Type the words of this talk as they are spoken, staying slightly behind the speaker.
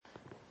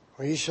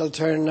We shall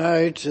turn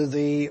now to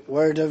the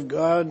Word of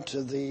God,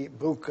 to the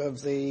book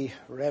of the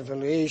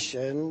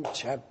Revelation,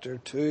 chapter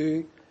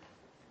 2,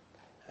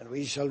 and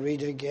we shall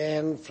read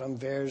again from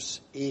verse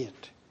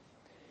 8.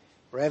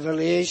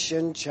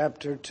 Revelation,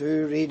 chapter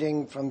 2,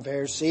 reading from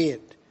verse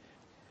 8.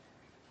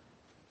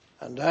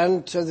 And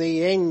unto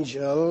the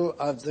angel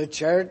of the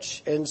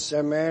church in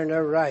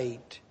Smyrna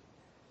write,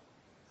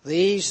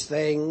 These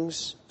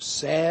things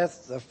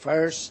saith the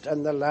first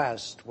and the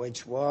last,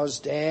 which was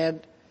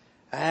dead,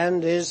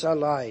 and is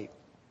alive.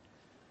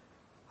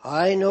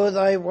 I know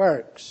thy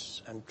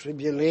works, and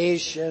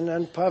tribulation,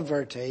 and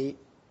poverty,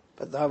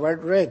 but thou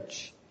art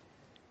rich.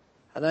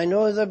 And I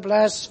know the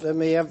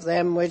blasphemy of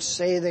them which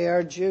say they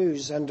are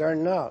Jews, and are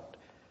not,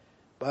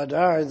 but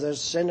are the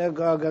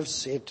synagogue of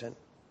Satan.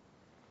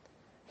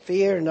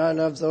 Fear none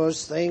of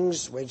those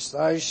things which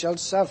thou shalt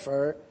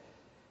suffer.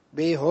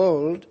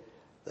 Behold,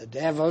 the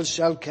devil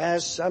shall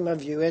cast some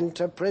of you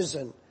into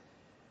prison,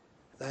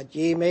 that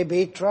ye may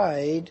be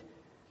tried,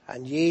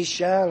 and ye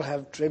shall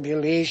have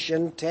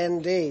tribulation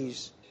 10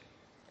 days.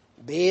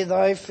 Be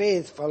thou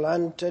faithful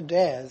unto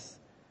death,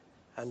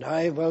 and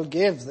I will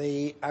give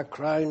thee a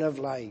crown of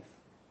life.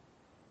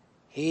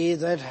 He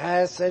that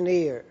hath an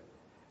ear,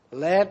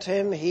 let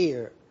him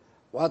hear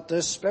what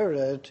the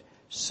Spirit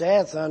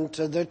saith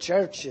unto the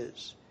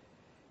churches.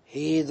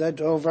 He that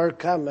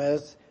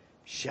overcometh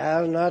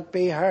shall not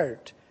be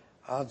hurt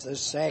of the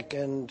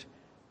second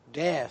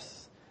death.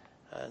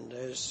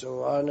 And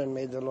so on, and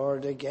may the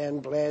Lord again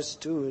bless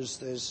to us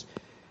this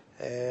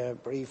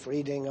brief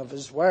reading of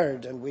His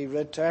Word. And we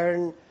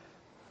return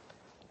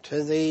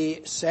to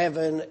the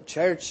 7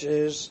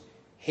 churches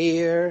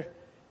here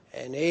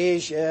in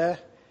Asia,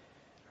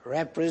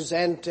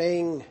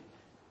 representing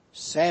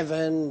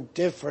 7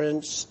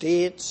 different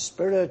states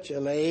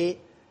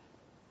spiritually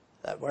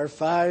that were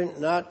found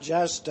not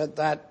just at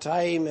that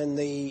time in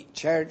the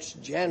church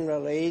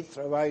generally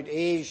throughout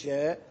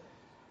Asia,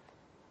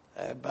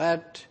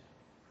 but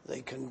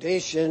the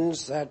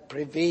conditions that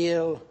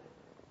prevail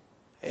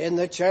in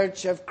the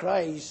Church of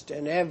Christ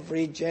in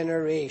every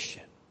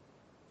generation.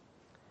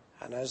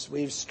 And as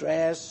we've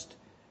stressed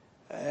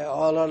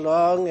all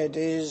along, it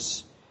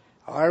is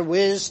our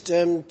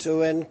wisdom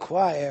to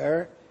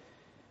inquire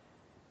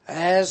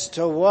as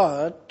to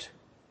what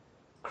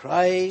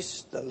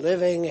Christ, the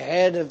living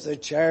head of the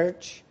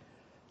church,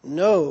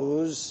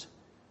 knows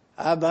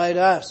about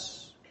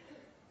us.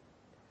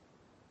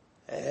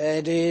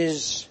 It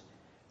is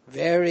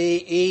very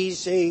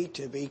easy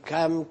to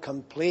become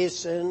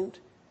complacent,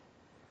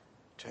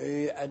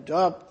 to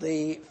adopt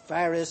the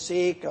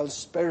Pharisaical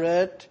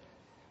spirit,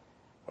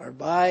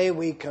 whereby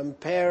we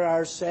compare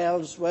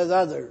ourselves with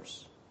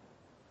others.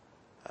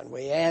 And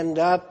we end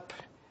up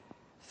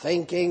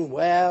thinking,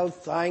 well,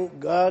 thank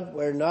God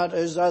we're not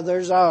as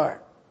others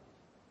are.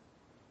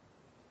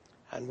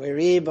 And we're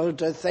able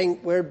to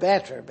think we're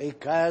better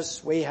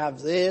because we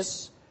have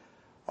this,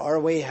 or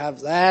we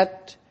have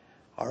that,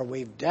 or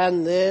we've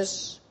done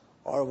this,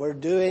 or we're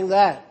doing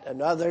that,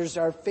 and others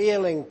are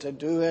failing to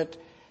do it,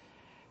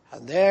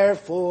 and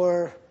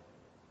therefore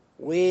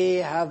we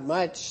have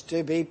much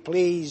to be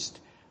pleased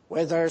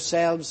with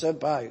ourselves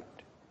about.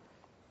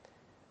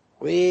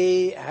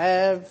 We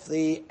have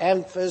the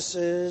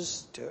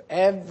emphasis to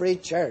every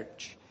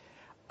church,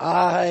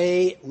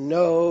 I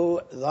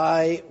know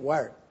thy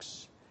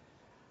works.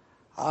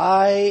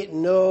 I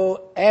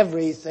know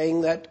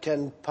everything that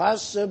can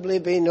possibly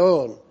be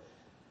known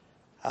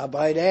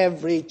about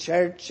every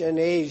church in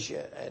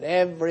Asia and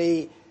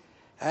every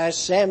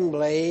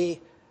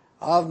assembly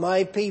of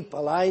my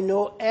people. I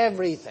know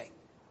everything.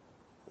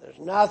 There's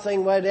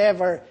nothing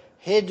whatever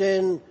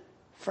hidden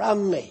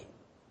from me.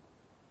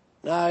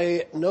 Now,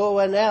 no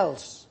one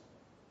else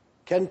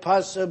can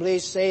possibly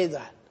say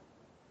that.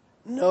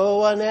 No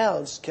one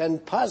else can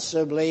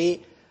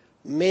possibly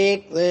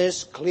make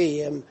this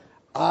claim,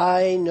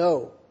 I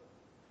know.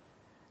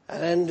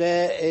 And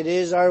it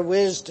is our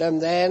wisdom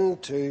then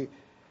to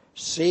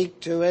seek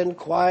to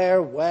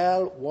inquire,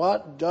 well,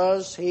 what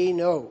does he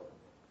know?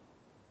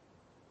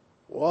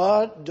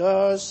 What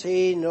does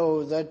he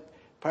know that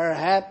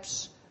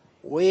perhaps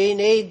we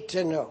need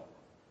to know?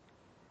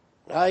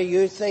 Now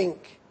you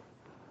think,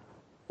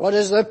 what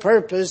is the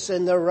purpose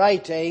in the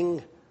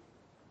writing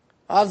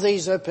of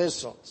these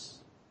epistles?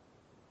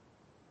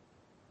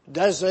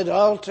 Does it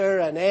alter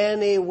in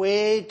any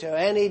way, to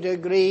any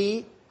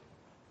degree,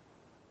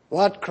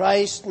 what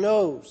Christ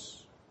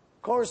knows?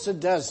 Of course it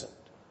doesn't.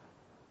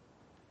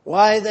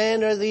 Why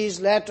then are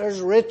these letters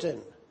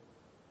written?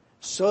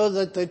 So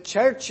that the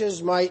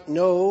churches might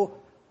know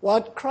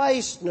what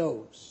Christ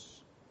knows.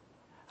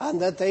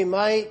 And that they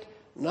might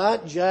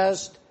not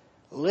just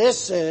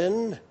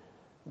listen,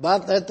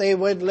 but that they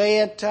would lay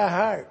it to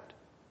heart.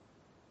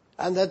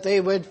 And that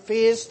they would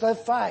face the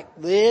fact,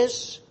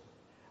 this,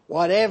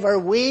 whatever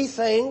we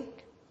think,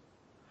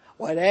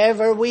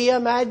 whatever we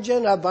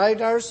imagine about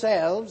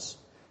ourselves,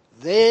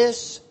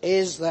 this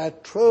is the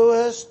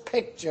truest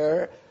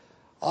picture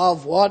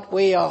of what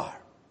we are.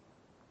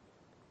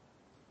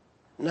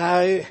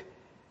 Now,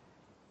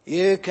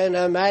 You can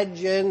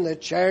imagine the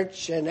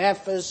church in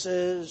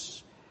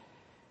Ephesus,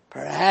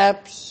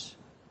 perhaps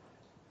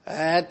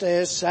at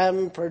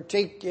some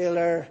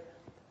particular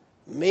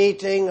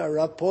meeting, a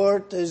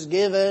report is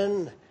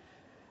given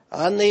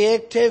on the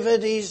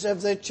activities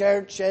of the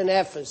church in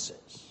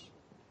Ephesus.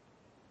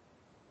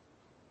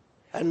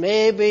 And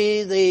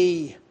maybe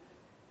the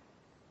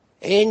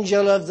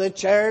angel of the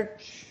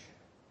church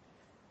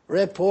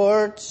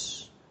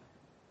reports,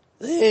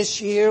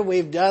 this year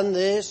we've done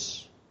this,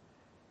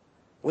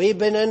 we've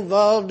been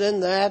involved in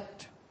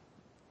that,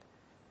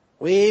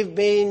 we've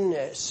been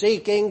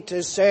seeking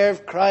to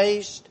serve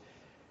Christ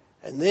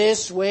in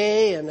this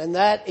way and in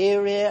that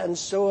area and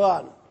so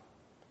on.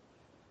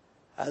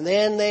 And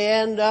then they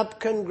end up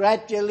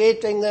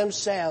congratulating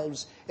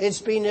themselves.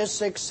 It's been a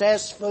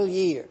successful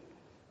year.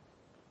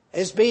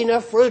 It's been a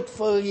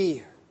fruitful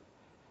year.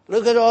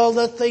 Look at all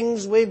the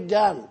things we've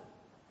done.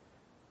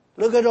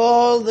 Look at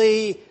all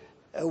the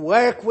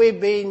work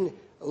we've been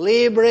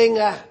laboring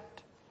at.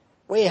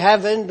 We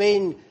haven't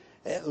been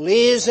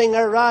lazing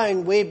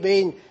around. We've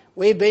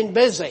been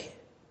busy.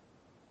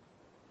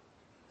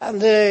 And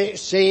the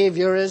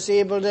Savior is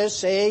able to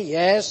say,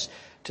 yes,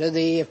 to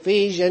the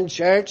Ephesian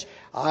church,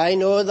 I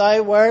know thy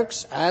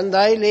works and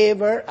thy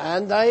labor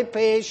and thy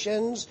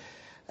patience.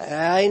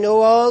 I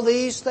know all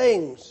these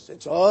things.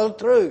 It's all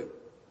true.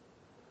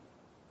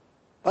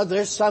 But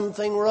there's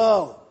something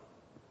wrong.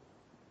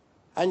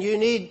 And you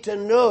need to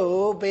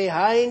know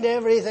behind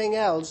everything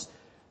else,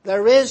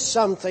 there is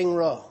something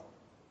wrong.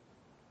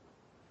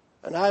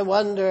 And I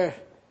wonder,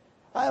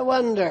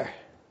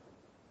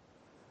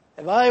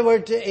 if I were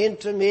to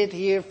intimate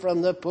here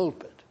from the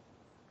pulpit,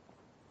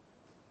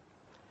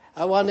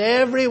 I want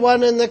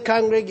everyone in the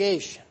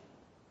congregation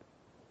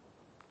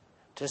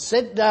to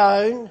sit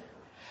down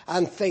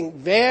and think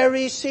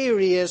very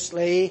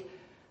seriously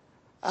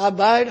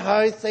about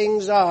how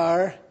things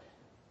are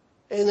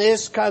in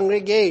this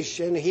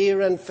congregation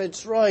here in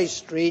Fitzroy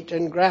Street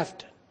in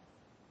Grafton.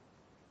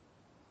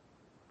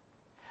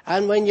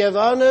 And when you've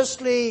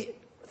honestly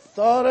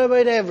thought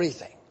about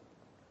everything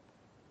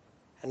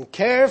and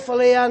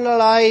carefully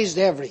analyzed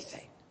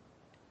everything,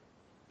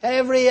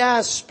 every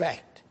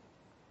aspect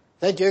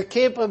that you're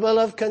capable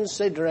of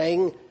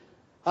considering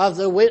of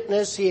the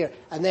witness here,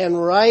 and then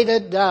write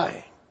it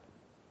down.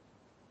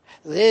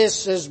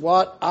 This is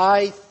what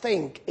I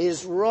think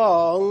is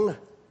wrong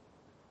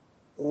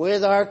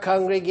with our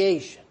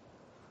congregation.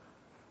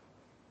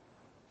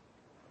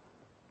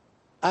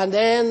 And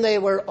then they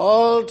were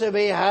all to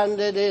be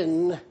handed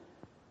in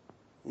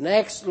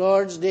next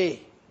Lord's Day.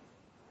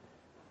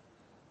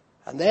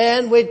 And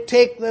then we'd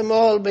take them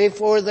all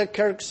before the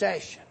Kirk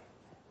session.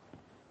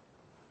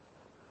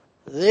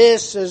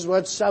 This is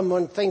what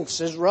someone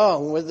thinks is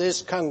wrong with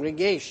this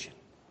congregation.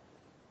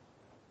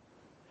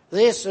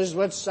 This is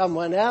what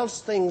someone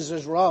else thinks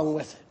is wrong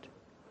with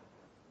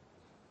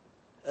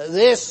it.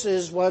 This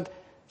is what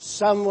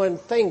someone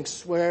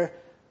thinks we're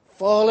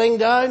falling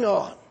down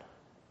on.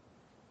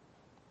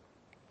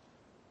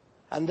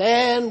 And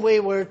then we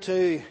were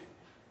to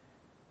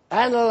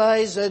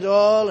analyze it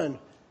all and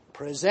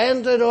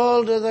present it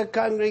all to the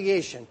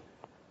congregation.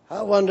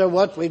 I wonder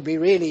what we'd be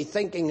really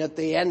thinking at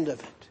the end of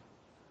it.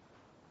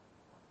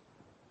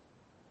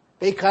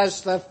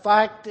 Because the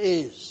fact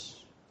is,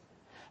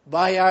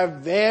 by our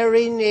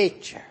very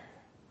nature,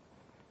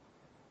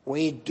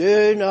 we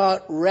do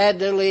not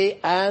readily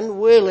and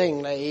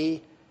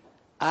willingly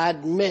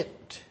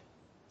admit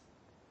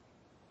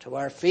to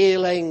our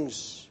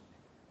feelings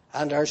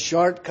and our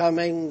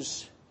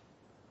shortcomings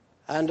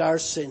and our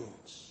sins.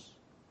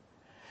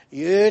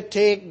 You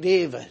take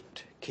David,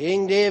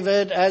 King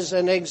David, as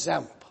an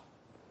example.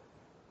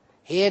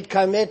 He had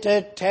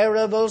committed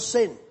terrible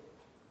sin.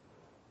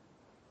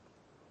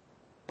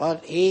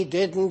 But he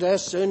didn't,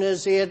 as soon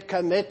as he had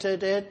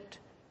committed it,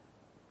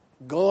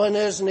 go on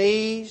his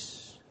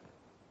knees.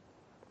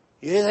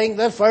 You think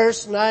the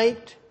first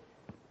night,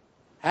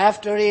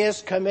 after he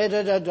has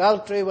committed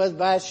adultery with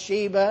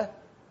Bathsheba,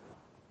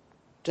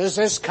 does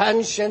his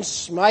conscience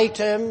smite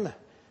him?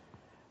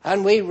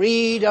 And we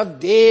read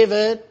of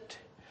David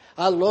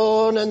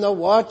alone in the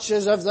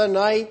watches of the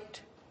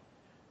night,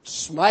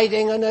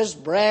 smiting on his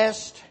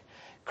breast,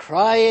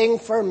 crying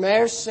for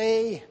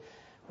mercy,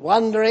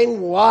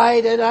 wondering,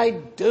 why did I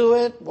do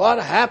it?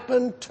 What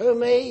happened to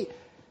me?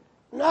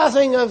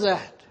 Nothing of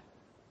that.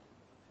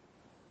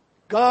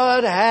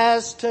 God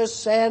has to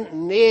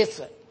send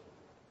Nathan.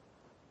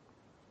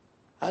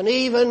 And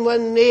even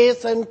when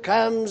Nathan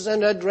comes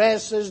and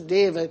addresses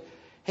David,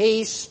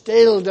 he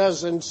still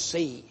doesn't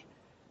see.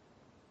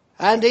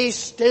 And he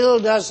still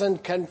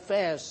doesn't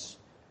confess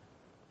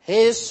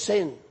his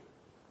sin.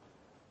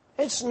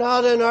 It's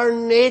not in our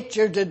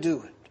nature to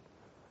do it.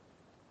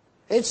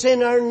 It's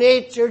in our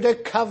nature to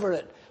cover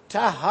it, to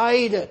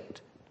hide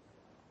it,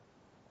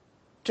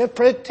 to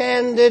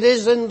pretend it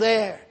isn't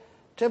there,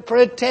 to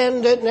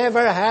pretend it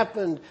never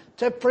happened,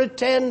 to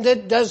pretend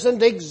it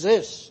doesn't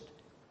exist.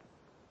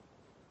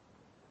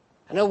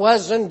 And it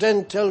wasn't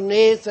until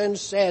Nathan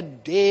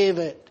said,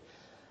 David,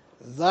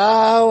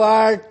 thou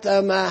art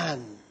the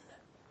man.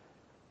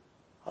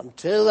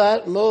 Until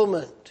that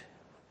moment,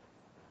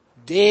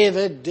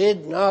 David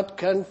did not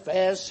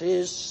confess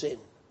his sin.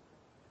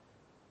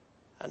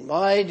 And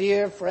my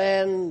dear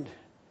friend,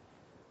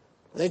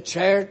 the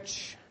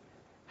church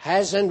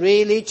hasn't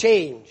really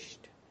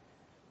changed,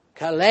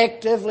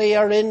 collectively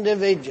or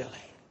individually.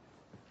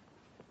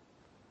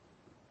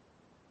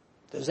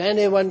 Does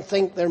anyone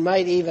think there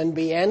might even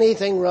be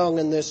anything wrong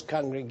in this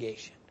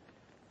congregation?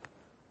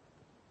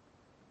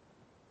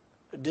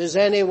 Does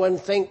anyone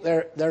think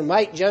there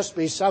might just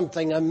be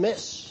something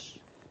amiss?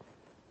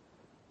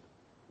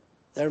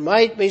 There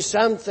might be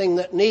something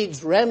that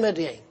needs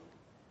remedying.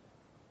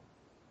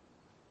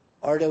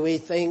 Or do we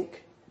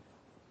think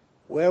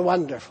we're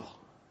wonderful?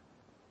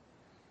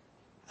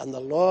 And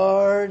the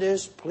Lord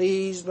is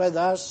pleased with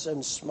us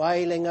and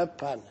smiling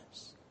upon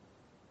us.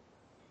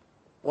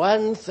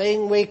 One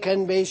thing we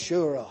can be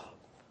sure of.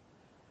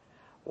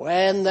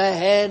 When the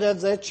head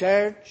of the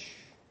church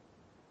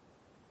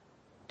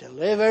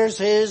delivers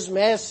his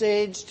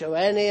message to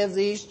any of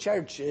these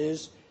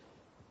churches,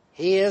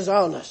 he is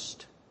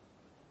honest.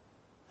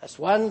 That's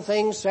one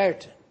thing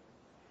certain.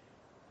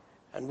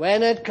 And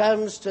when it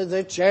comes to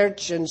the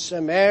church in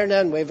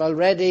Smyrna, and we've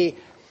already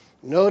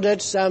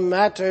noted some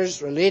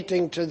matters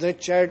relating to the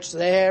church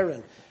there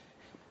and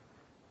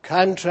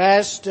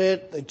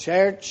contrasted the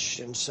church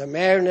in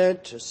Smyrna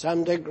to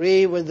some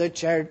degree with the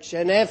church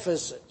in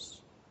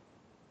Ephesus.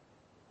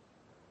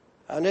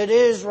 And it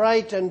is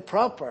right and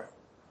proper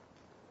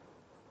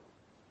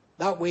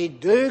that we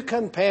do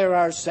compare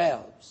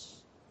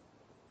ourselves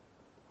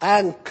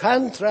and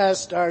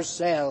contrast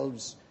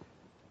ourselves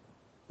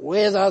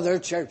with other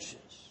churches.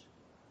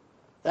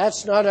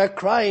 That's not a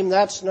crime,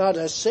 that's not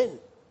a sin.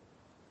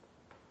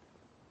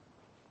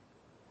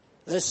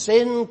 The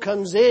sin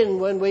comes in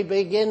when we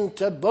begin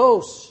to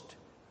boast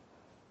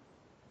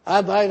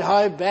about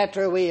how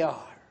better we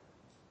are.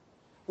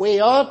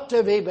 We ought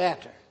to be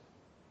better.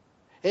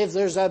 If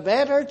there's a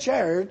better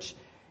church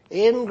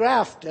in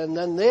Grafton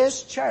than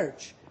this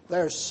church,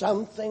 there's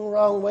something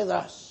wrong with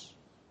us.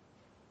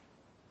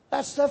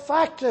 That's the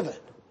fact of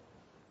it.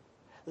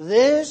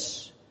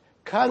 This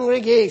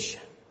congregation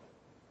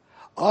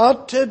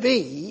ought to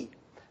be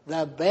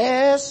the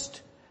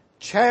best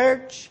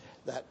church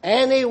that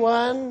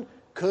anyone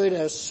could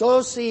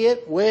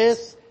associate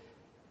with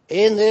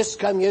in this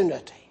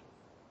community.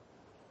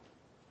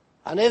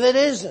 And if it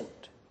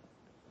isn't,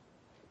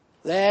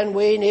 then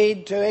we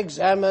need to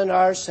examine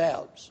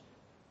ourselves.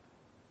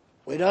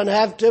 We don't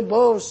have to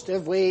boast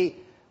if we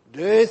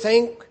do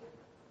think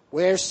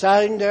we're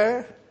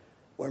sounder,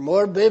 we're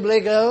more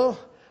biblical,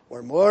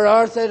 we're more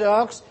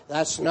orthodox.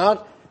 That's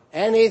not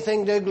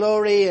anything to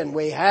glory in.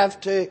 We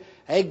have to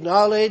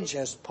acknowledge,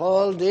 as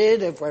Paul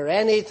did, if we're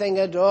anything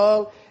at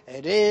all,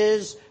 it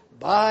is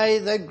by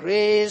the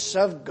grace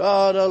of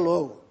God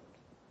alone.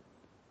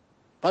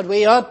 But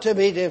we ought to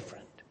be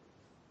different.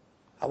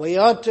 And we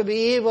ought to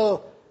be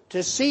able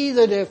to see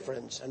the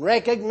difference and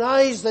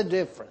recognize the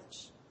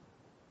difference.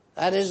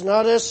 That is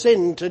not a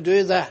sin to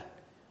do that.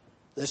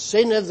 The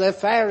sin of the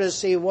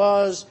Pharisee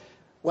was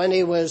when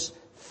he was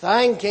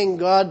thanking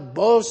God,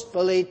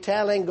 boastfully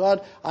telling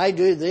God, I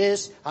do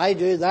this, I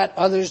do that,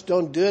 others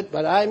don't do it,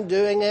 but I'm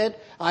doing it.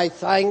 I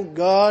thank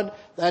God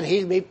that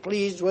He'll be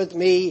pleased with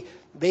me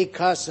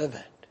because of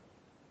it.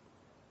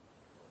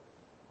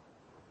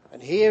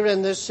 And here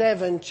in the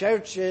 7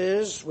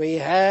 churches we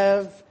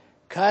have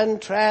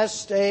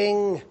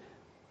contrasting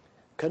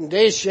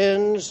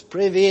conditions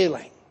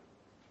prevailing.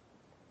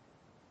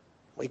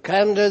 We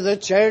come to the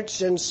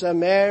church in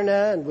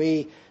Smyrna and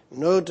we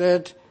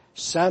noted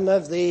some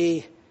of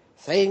the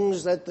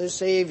things that the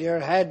Savior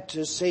had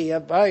to say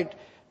about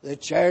the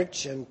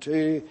church and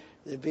to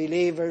the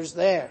believers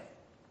there.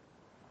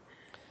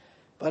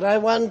 But I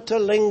want to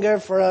linger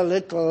for a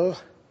little,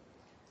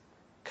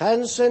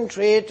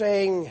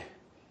 concentrating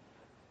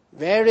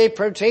very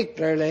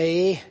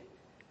particularly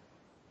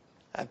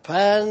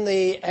upon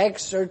the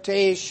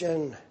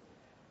exhortation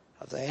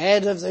of the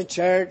head of the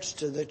church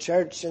to the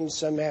church in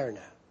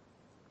Smyrna.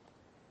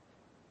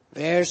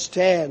 Verse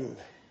 10,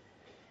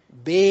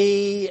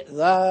 be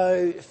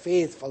thou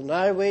faithful.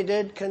 Now we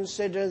did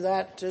consider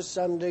that to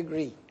some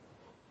degree.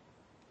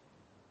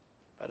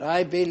 But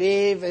I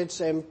believe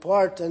it's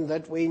important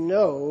that we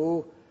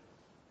know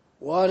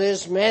what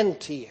is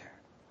meant here.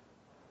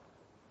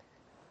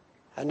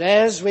 And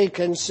as we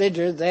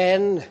consider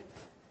then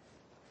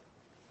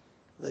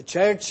the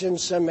church in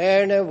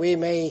Smyrna, we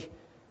may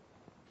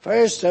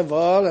first of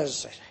all,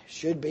 as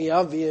should be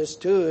obvious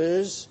to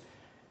us,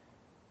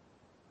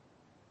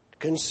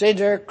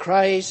 consider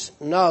Christ's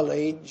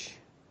knowledge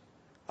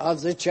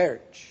of the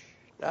church.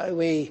 Now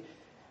we,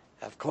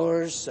 of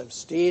course, have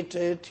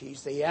stated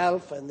He's the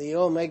Alpha and the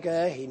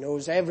Omega. He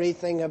knows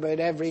everything about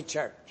every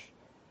church.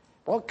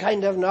 What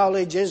kind of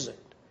knowledge is it?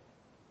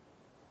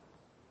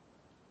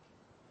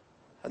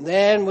 And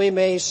then we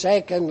may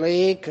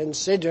secondly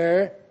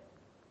consider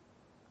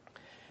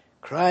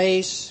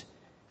Christ's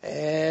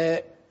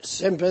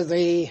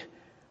sympathy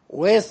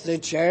with the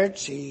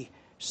church. He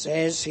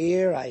says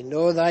here, I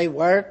know thy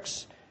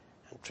works,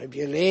 and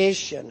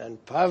tribulation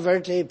and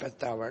poverty, but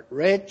thou art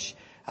rich.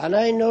 And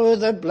I know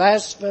the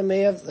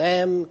blasphemy of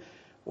them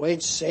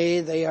which say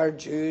they are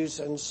Jews,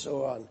 and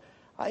so on.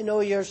 I know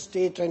your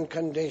state and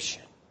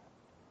condition.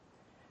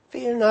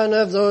 Fear none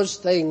of those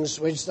things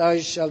which thou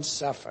shalt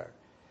suffer,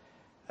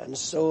 and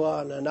so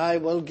on. And I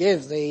will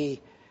give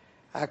thee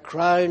a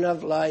crown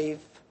of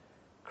life.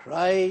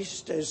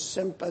 Christ is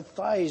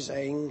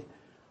sympathizing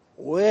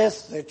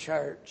with the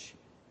church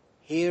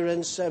here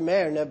in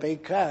Smyrna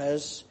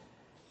because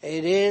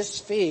it is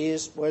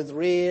faced with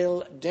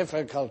real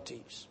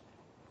difficulties.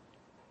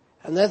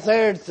 And the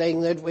third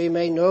thing that we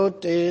may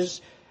note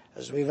is,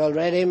 as we've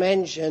already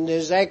mentioned,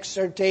 is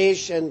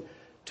exhortation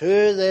to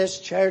this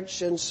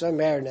church in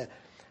Smyrna.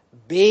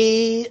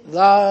 Be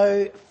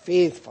thou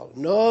faithful.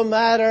 No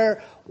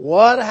matter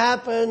what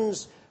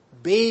happens,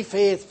 be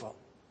faithful.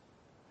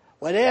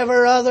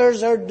 Whatever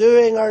others are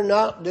doing or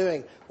not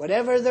doing,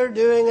 whatever they're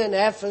doing in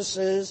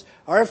Ephesus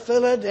or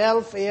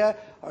Philadelphia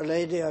or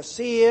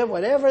Laodicea,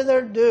 whatever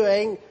they're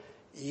doing,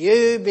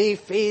 you be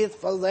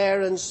faithful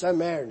there in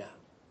Smyrna.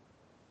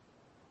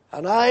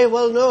 And I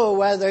will know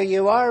whether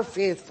you are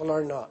faithful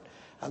or not.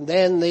 And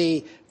then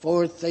the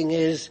fourth thing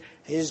is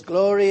his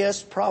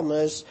glorious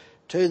promise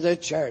to the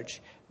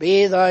church.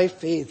 Be thou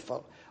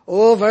faithful,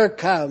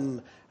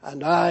 overcome,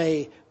 and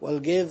I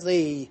will give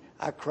thee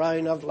a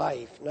crown of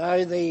life.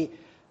 Now the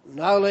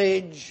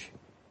knowledge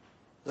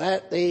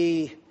that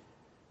the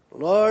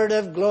Lord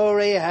of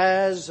glory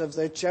has of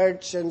the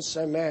church in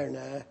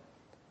Smyrna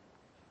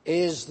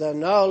is the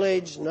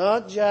knowledge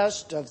not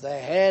just of the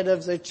head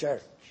of the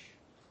church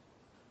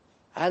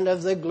and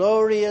of the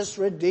glorious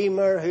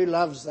Redeemer who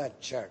loves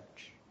that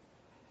church,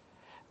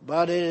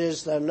 but it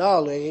is the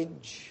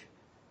knowledge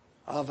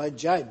of a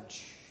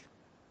judge.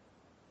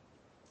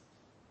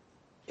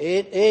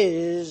 It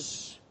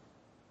is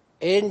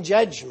in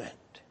judgment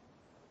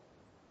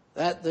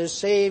that the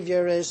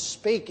Savior is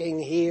speaking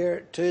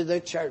here to the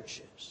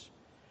churches.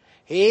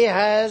 He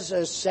has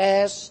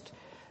assessed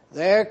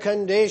their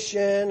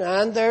condition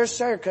and their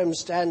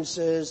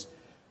circumstances,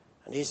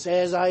 and he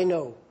says, I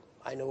know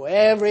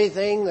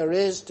everything there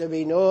is to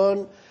be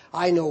known.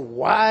 I know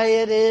why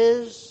it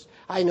is.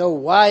 I know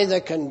why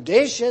the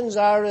conditions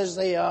are as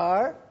they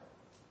are.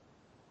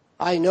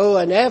 I know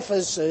in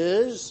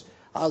Ephesus,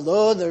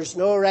 although there's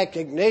no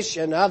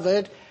recognition of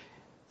it,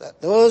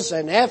 that those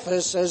in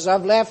Ephesus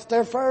have left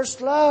their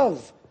first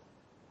love.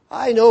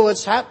 I know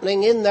what's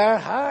happening in their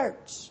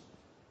hearts.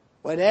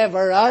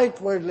 Whatever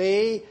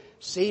outwardly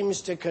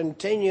seems to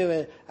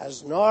continue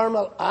as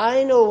normal,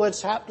 I know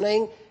what's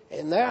happening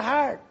in their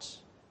hearts.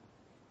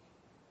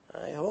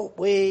 I hope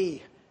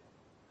we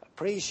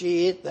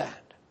appreciate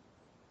that.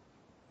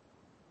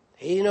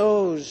 He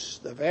knows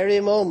the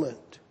very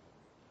moment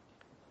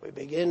we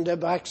begin to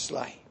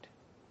backslide.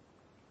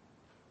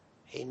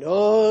 He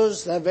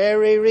knows the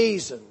very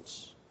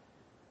reasons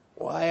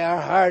why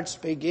our hearts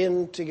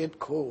begin to get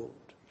cold.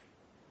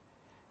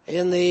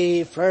 In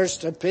the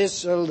first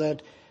epistle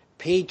that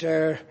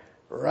Peter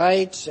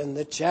writes in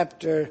the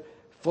chapter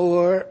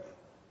 4,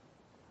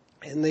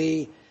 in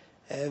the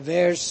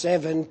verse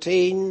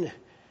 17,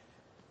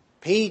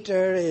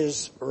 Peter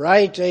is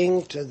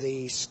writing to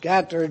the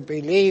scattered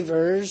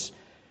believers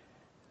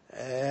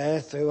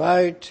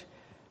throughout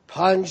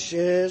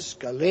Pontus,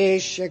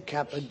 Galatia,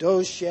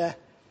 Cappadocia,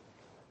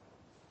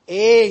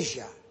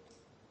 Asia,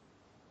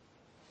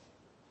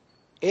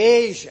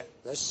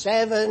 the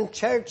 7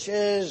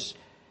 churches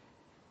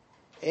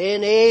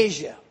in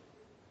Asia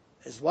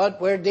is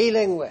what we're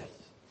dealing with.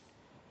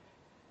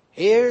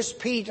 Here's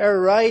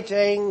Peter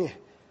writing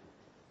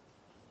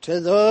to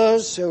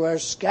those who are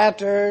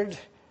scattered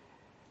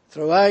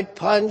throughout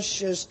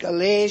Pontus,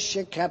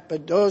 Galatia,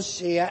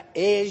 Cappadocia,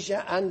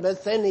 Asia, and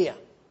Bithynia.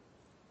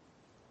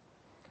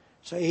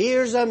 So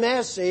here's a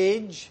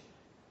message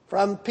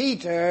from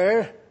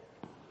Peter,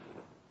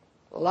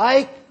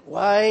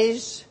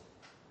 likewise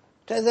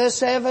to the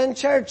 7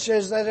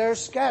 churches that are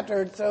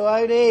scattered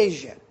throughout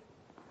Asia.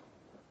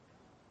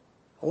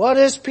 What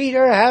does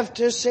Peter have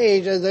to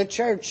say to the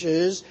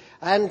churches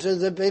and to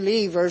the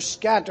believers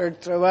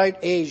scattered throughout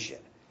Asia?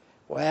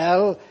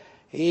 Well,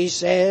 he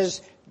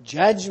says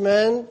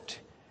judgment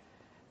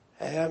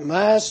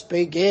must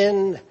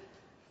begin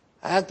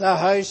at the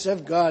house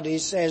of God. He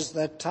says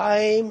the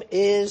time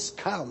is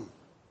come.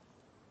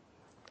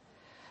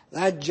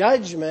 That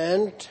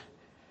judgment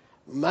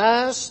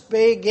must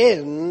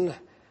begin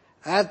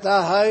at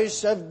the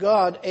house of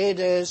God. It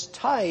is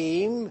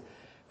time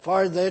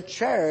for the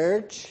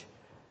church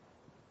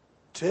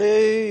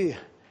to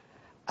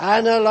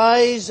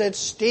analyze its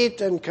state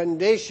and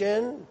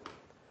condition,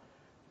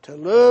 to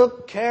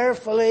look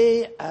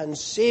carefully and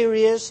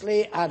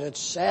seriously at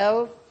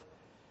itself.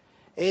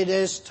 It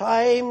is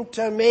time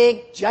to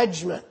make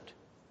judgment.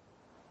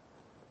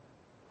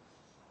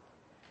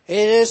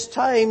 It is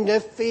time to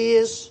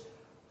face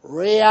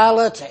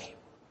reality.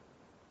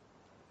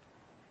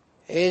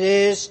 It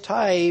is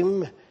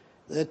time,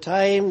 the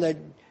time that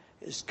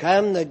has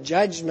come, the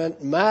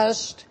judgment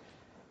must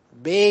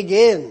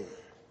begin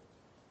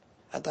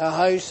at the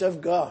house of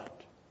God.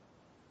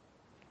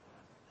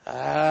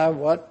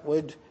 What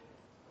would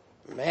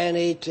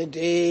many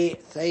today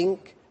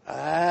think?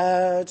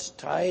 It's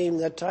time,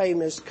 the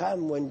time has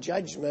come when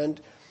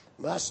judgment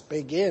must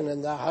begin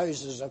in the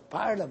Houses of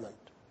Parliament.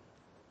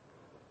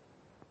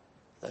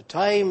 The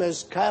time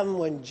has come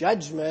when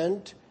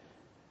judgment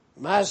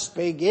must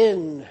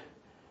begin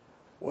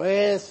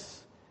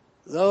with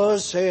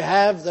those who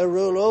have the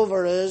rule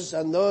over us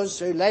and those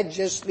who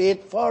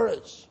legislate for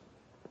us.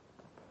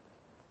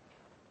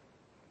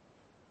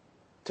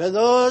 To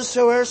those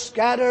who are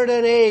scattered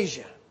in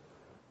Asia,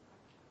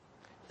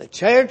 the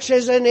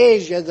churches in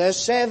Asia, the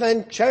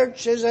 7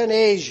 churches in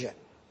Asia,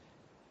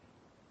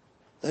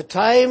 the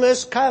time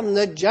has come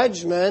that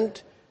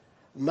judgment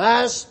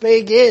must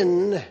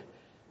begin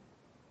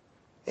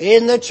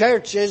in the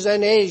churches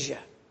in Asia.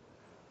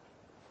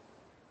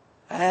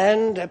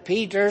 And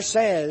Peter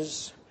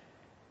says,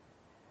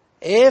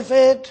 if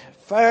it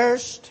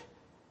first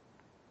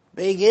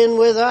begin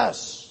with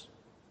us,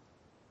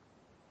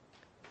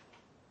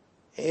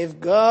 if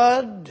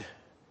God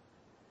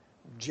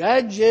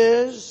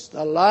judges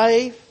the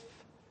life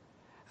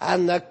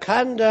and the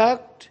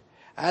conduct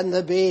and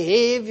the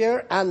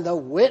behavior and the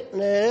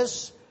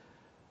witness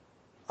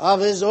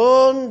of his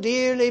own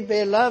dearly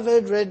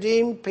beloved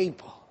redeemed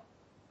people,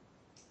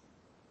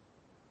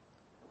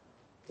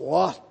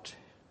 what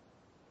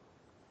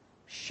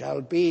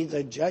shall be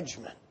the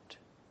judgment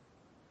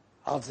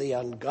of the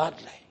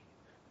ungodly?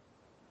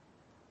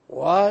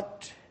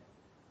 What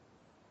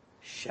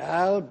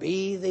shall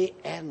be the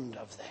end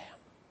of them?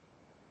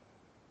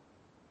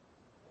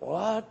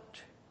 What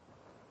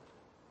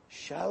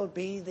shall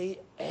be the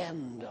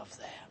end of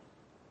them?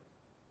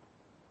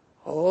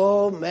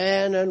 Oh,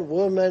 man and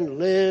woman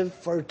live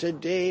for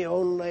today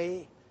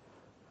only.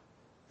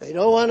 They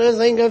don't want to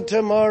think of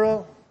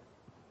tomorrow.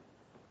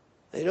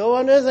 They don't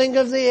want to think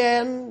of the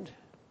end.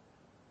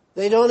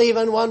 They don't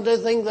even want to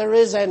think there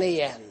is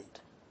any end.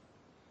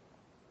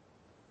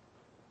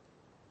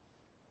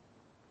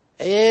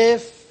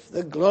 If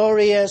the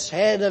glorious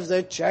head of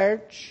the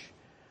church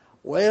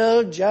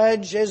will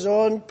judge his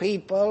own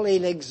people,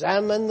 he'll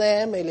examine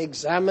them, he'll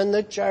examine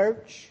the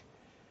church.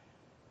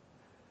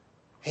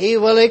 He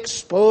will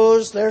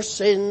expose their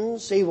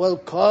sins, he will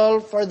call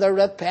for their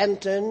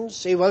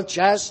repentance, he will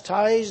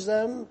chastise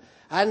them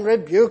and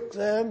rebuke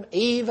them,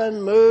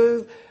 even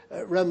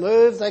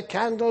remove the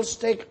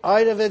candlestick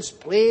out of its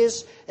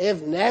place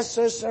if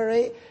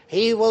necessary.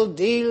 He will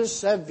deal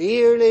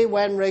severely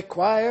when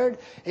required.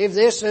 If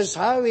this is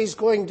how he's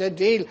going to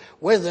deal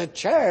with the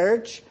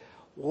church,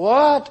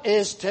 what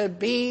is to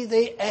be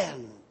the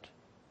end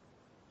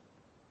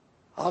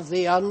of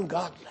the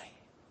ungodly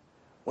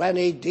when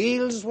he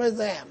deals with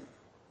them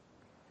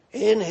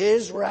in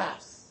his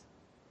wrath?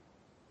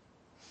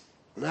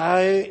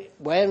 Now,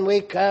 when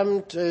we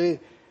come to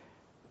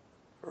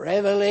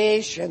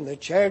Revelation, the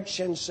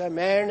church in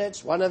Smyrna,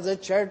 it's one of the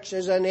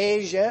churches in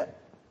Asia,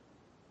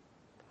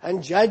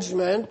 and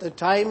judgment, the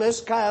time has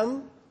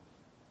come.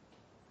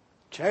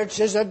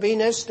 Churches have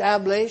been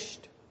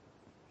established.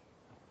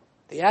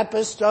 The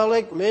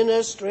apostolic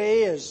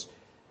ministry is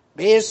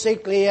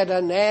basically at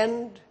an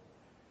end.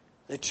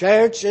 The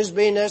church has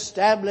been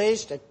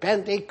established at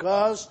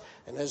Pentecost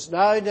and is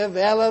now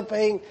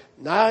developing,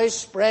 now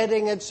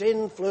spreading its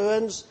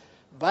influence.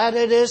 But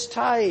it is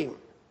time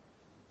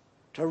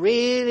to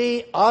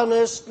really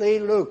honestly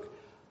look,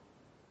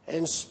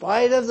 in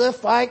spite of the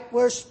fact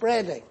we're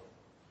spreading.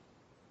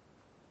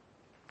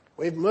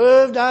 We've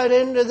moved out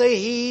into the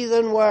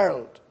heathen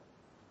world.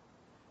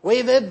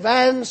 We've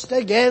advanced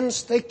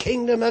against the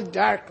kingdom of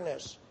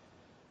darkness.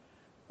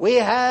 We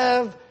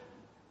have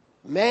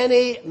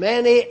many,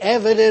 many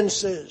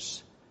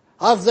evidences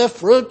of the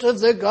fruit of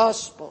the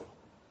gospel.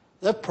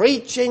 The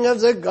preaching of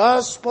the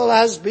gospel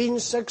has been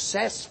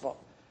successful.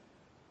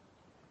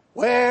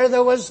 Where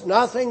there was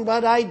nothing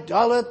but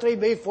idolatry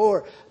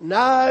before,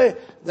 now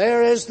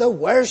there is the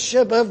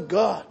worship of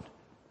God.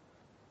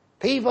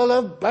 People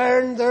have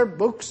burned their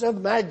books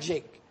of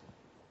magic.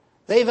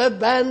 They've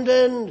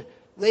abandoned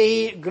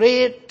the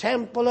great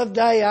temple of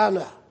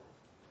Diana.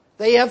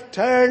 They have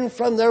turned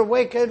from their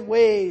wicked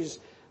ways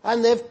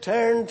and they've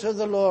turned to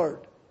the Lord.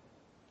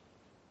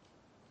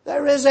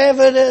 There is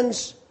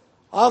evidence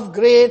of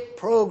great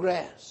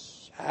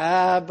progress.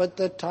 But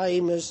the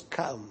time has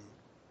come.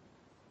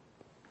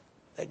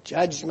 The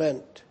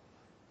judgment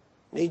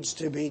needs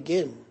to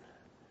begin.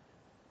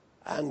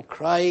 And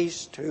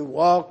Christ, who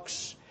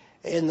walks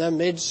in the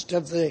midst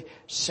of the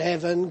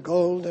 7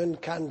 golden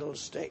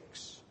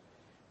candlesticks,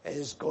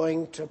 is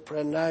going to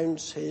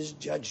pronounce his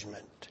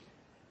judgment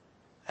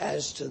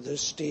as to the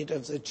state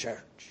of the church.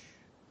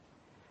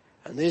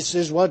 And this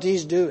is what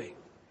he's doing.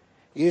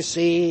 You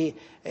see,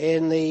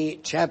 in the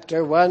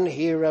chapter 1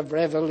 here of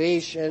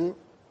Revelation,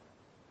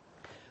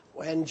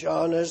 when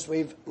John, as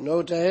we've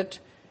noted,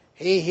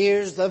 he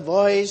hears the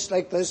voice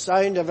like the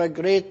sound of a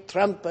great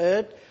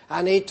trumpet,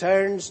 and he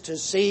turns to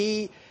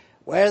see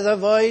where the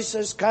voice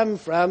has come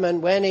from.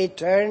 And when he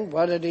turned,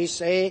 what did he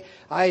say?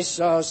 I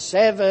saw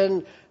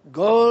 7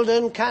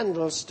 golden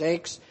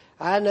candlesticks,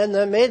 and in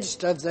the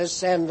midst of the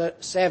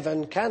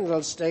 7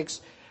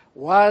 candlesticks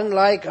one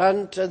like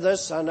unto the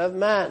Son of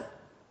Man.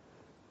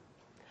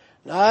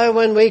 Now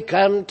when we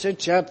come to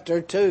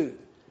chapter 2,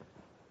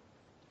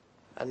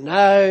 and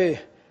now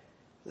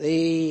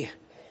the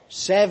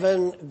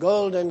 7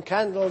 golden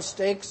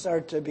candlesticks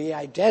are to be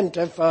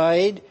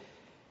identified,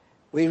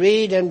 we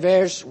read in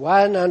verse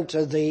 1,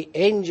 unto the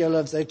angel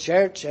of the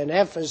church in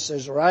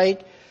Ephesus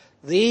write,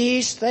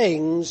 these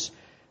things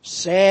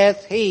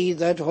saith he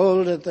that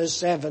holdeth the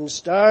 7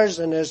 stars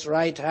in his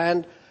right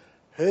hand,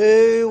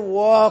 who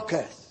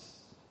walketh.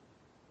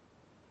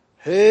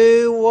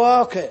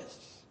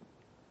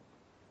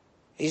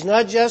 He's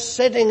not just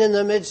sitting in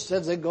the midst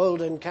of the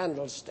golden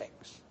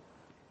candlesticks.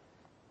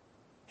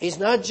 He's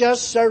not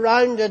just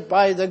surrounded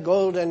by the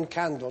golden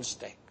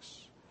candlesticks.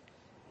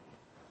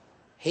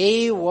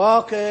 He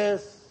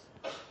walketh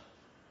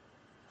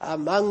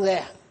among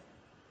them.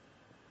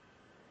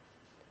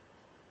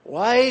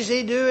 Why is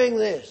he doing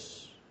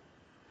this?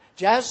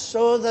 Just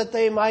so that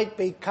they might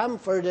be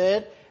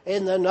comforted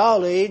in the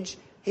knowledge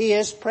he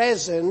is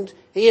present.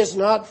 He is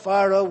not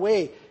far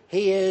away.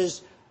 He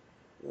is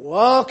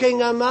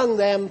walking among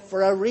them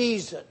for a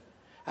reason,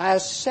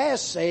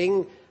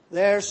 assessing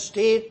their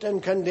state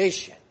and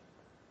condition.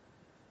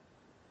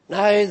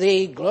 Now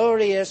the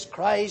glorious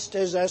Christ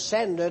is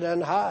ascended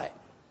on high.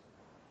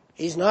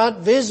 He's not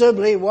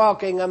visibly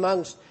walking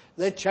amongst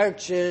the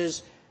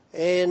churches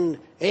in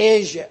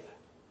Asia.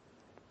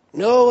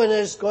 No one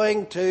is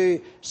going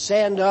to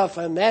send off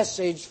a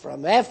message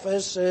from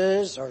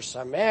Ephesus or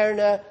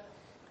Smyrna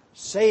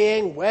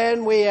saying,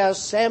 when we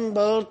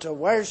assemble to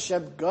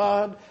worship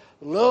God,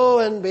 lo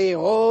and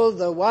behold,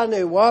 the one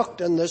who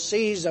walked in the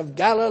seas of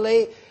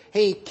Galilee,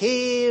 he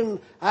came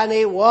and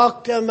he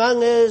walked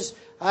among us,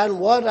 and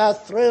what a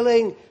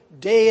thrilling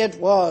day it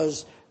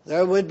was.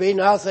 There would be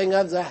nothing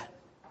of that.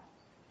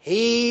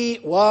 He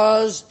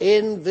was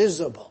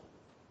invisible,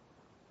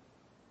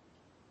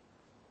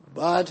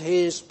 but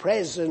his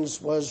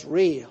presence was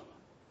real,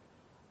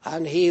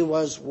 and he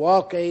was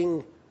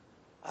walking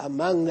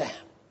among them.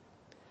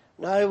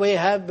 Now we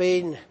have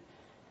been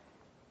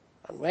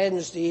on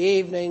Wednesday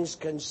evenings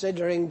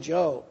considering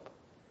Job.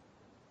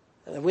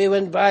 And if we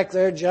went back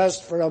there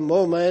just for a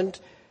moment,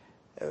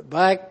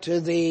 back to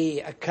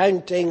the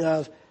accounting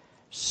of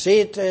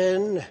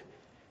Satan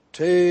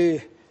to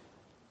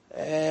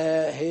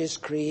his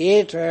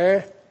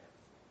creator,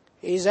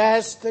 he's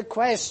asked the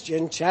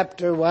question,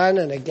 chapter 1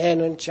 and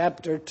again in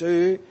chapter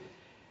 2,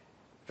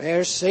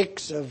 verse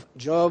 6 of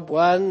Job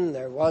 1,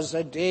 there was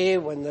a day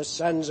when the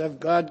sons of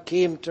God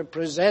came to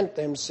present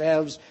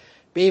themselves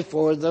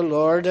before the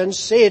Lord, and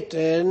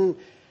Satan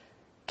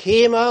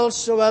came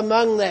also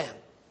among them.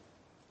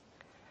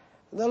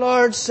 The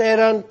Lord said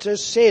unto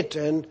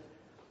Satan,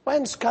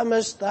 whence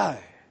comest thou?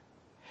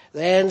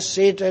 Then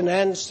Satan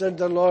answered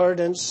the Lord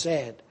and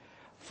said,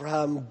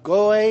 from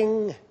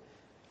going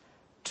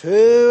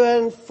to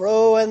and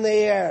fro in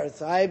the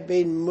earth. I've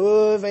been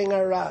moving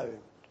around.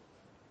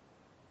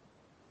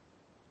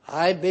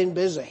 I've been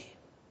busy.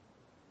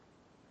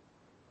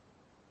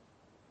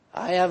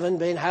 I haven't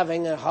been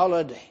having a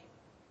holiday.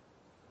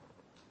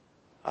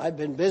 I've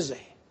been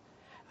busy.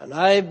 And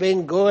I've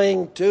been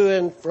going to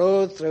and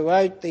fro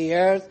throughout the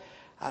earth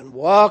and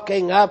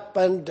walking up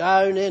and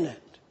down in it.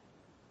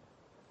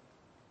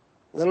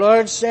 The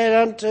Lord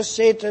said unto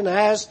Satan,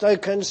 hast thou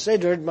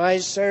considered my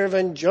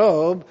servant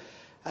Job?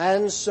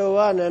 And so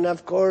on. And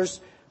of course,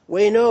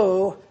 we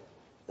know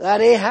that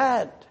he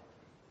had.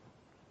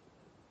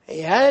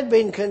 He had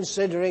been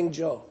considering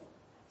Job.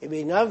 He'd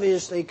been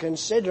obviously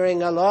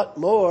considering a lot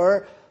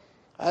more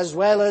as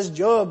well as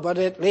Job, but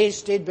at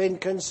least he'd been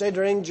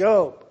considering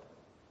Job.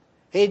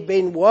 He'd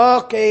been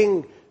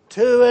walking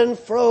to and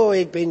fro.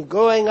 He'd been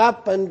going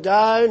up and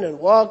down and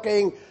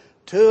walking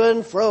to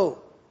and fro.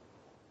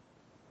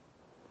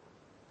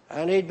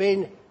 And he'd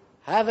been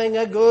having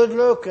a good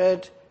look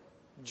at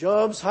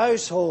Job's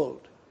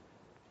household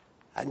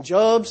and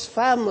Job's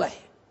family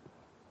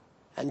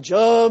and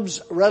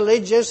Job's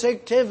religious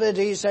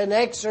activities and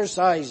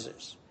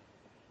exercises.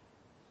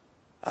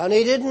 And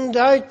he didn't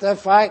doubt the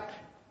fact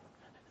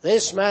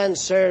this man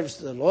serves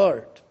the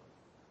Lord.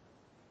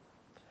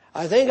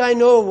 I think I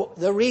know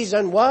the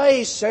reason why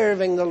he's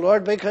serving the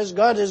Lord, because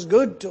God is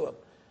good to him.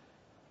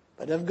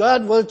 But if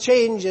God will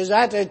change his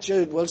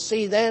attitude, we'll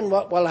see then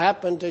what will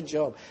happen to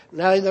Job.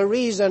 Now the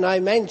reason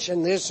I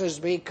mention this is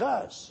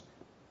because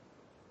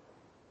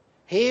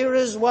here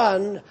is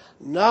one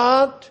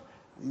not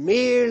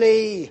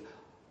merely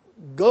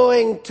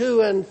going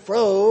to and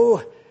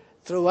fro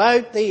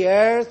throughout the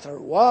earth or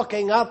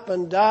walking up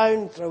and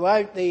down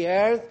throughout the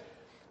earth,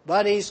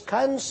 but he's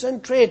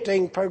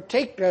concentrating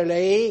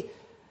particularly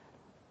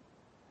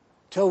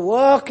to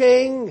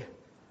walking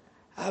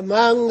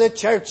among the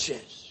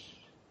churches.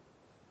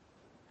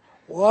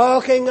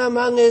 Walking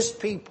among his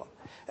people,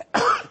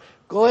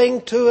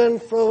 going to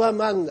and fro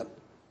among them.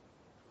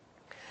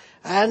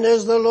 And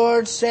as the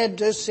Lord said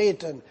to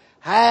Satan,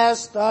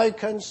 hast thou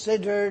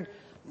considered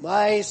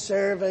my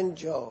servant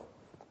Job?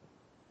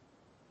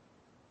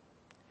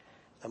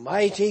 The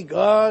mighty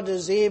God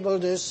is able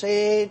to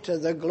say to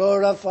the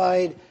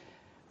glorified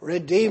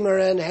Redeemer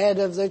and head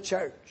of the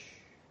church,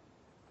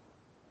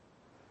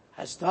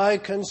 hast thou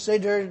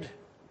considered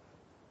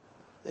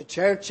the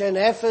church in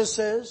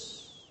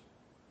Ephesus?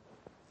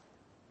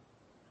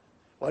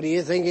 What do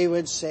you think he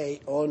would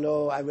say? Oh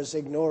no, I was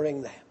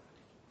ignoring them.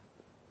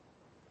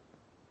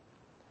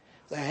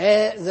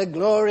 The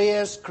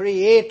glorious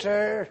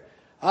creator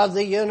of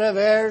the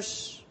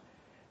universe,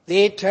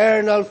 the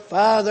eternal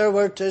Father,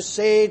 were to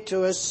say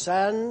to his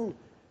Son,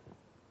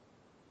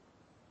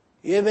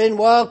 you've been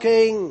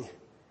walking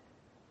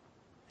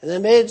in the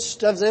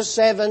midst of the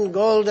 7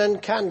 golden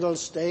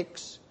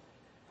candlesticks.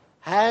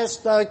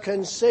 Hast thou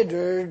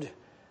considered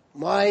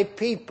my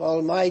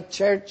people, my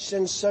church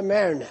in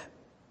Smyrna?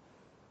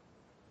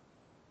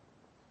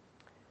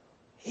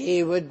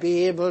 He would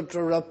be able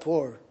to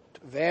report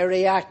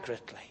very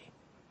accurately,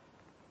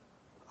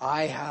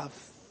 I have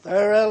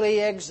thoroughly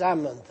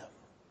examined them,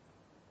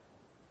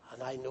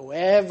 and I know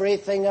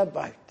everything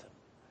about them.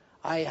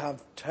 I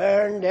have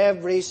turned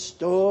every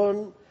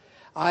stone.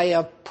 I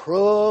have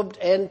probed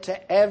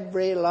into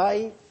every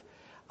life.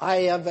 I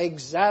have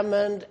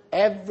examined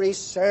every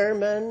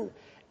sermon,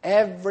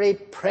 every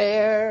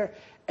prayer,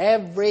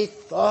 every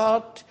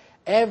thought,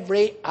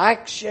 every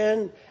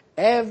action,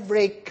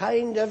 every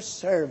kind of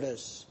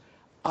service.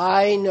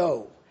 I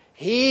know.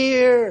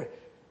 Here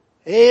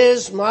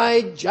is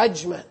my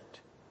judgment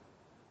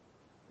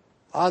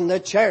on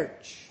the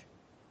church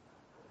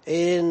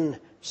in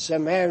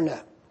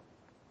Smyrna.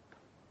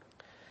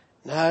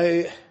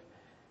 Now,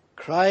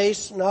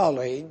 Christ's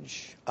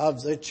knowledge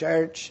of the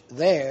church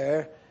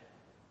there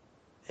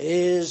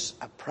is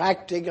a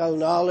practical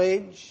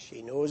knowledge.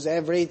 He knows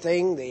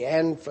everything, the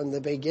end from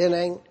the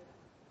beginning.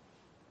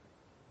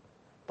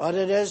 But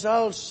it is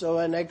also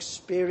an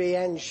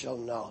experiential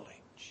knowledge.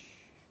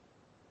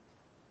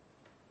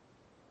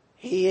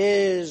 He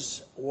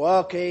is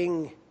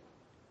walking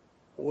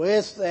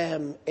with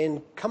them,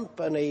 in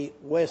company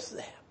with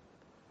them.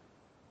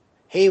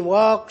 He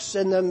walks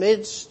in the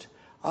midst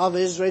of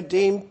his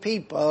redeemed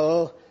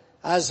people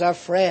as a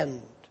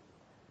friend,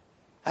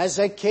 as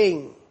a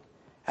king,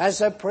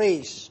 as a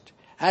priest,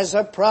 as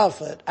a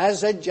prophet,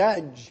 as a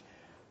judge,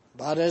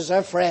 but as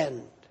a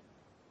friend.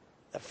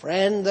 The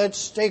friend that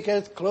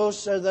sticketh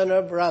closer than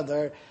a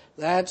brother,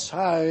 that's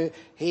how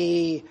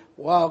he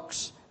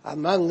walks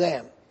among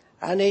them.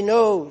 And he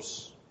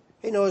knows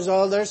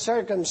all their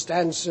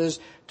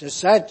circumstances to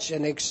such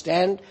an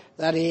extent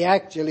that he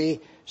actually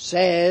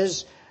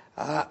says,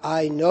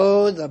 I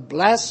know the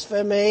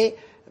blasphemy,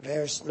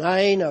 verse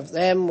 9, of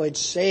them which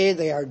say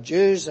they are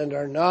Jews and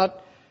are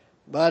not,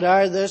 but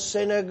are the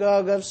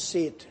synagogue of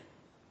Satan.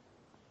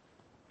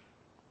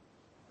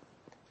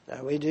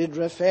 Now we did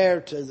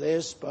refer to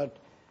this, but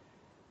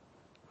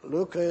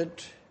look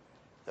at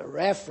the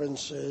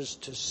references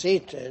to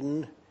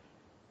Satan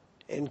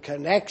in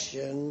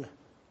connection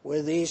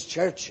with these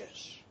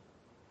churches.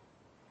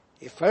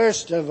 You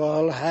first of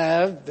all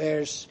have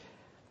verse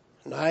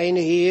 9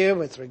 here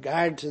with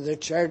regard to the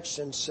church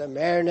in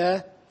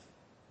Smyrna,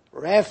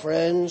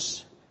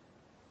 reference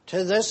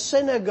to the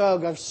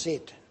synagogue of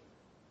Satan.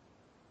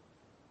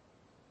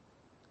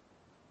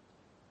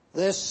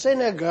 The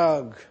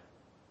synagogue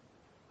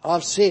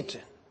of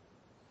Satan.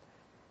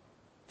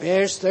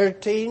 Verse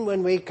 13,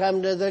 when we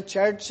come to the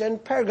church in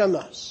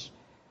Pergamos,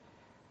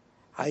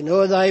 I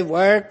know thy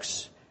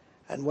works,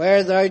 and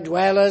where thou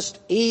dwellest,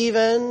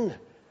 even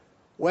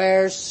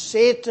where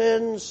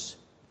Satan's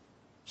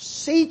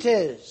seat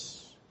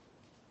is.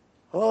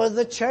 Oh,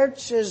 the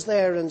church is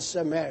there in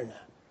Smyrna.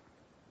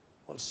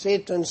 Well,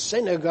 Satan's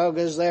synagogue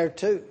is there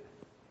too.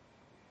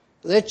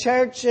 The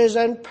church is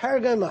in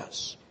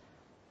Pergamos.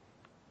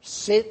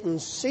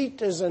 Satan's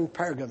seat is in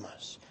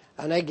Pergamos.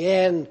 And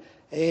again,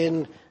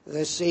 in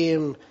the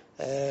same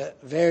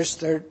verse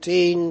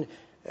 13,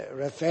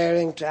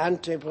 referring to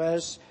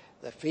Antipas,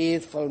 the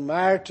faithful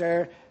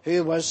martyr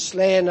who was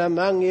slain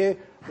among you,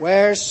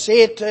 where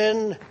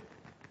Satan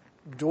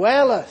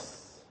dwelleth.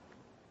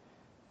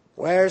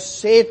 Where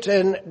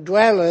Satan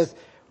dwelleth,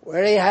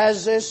 where he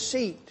has his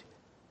seat.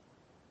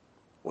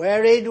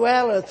 Where he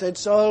dwelleth,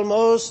 it's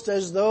almost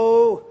as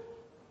though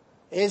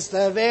it's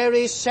the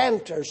very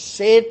center.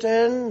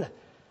 Satan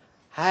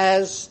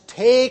has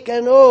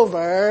taken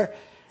over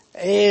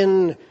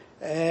in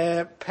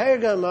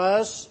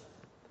Pergamos,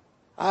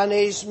 and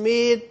he's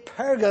made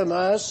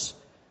Pergamos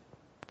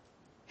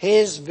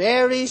his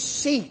very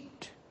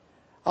seat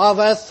of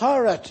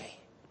authority,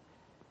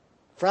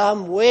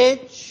 from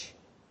which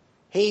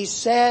he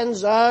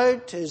sends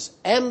out his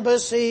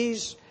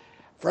embassies,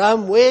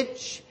 from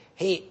which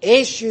he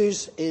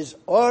issues his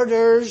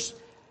orders.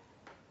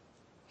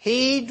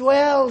 He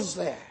dwells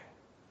there.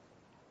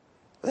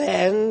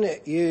 Then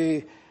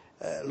you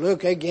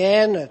look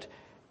again at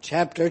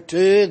chapter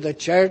 2, the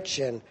church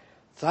in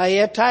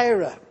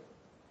Thyatira,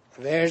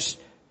 verse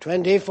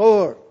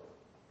 24.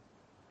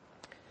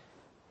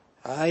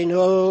 I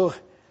know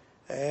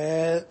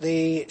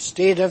the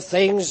state of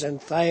things in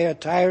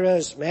Thyatira,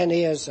 as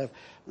many as have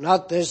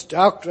not this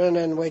doctrine,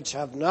 and which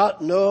have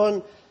not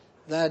known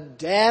the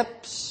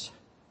depths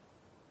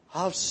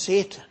of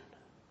Satan.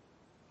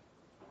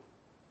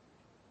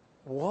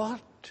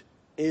 what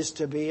is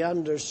to be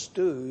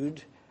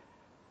understood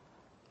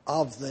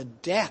of the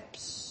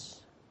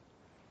depths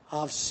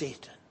of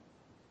Satan?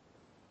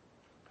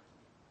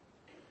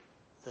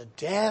 The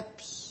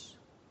depths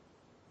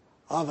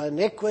of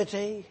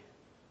iniquity,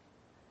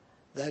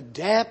 the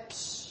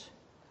depths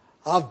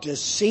of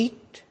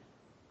deceit,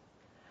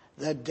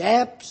 the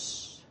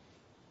depths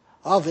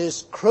of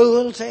his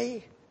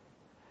cruelty,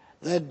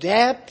 the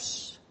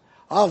depths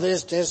of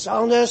his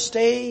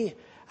dishonesty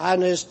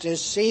and his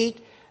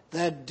deceit,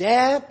 the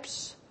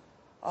depths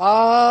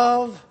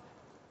of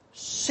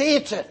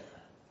Satan.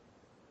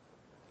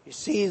 You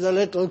see the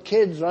little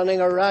kids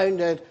running around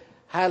at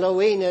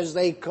Halloween, as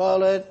they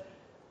call it,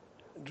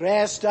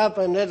 dressed up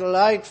in little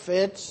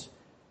outfits,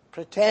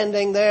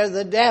 pretending they're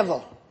the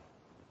devil.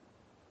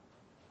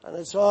 And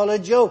it's all a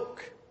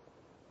joke.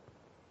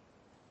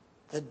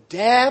 The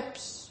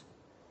depths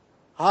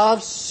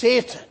of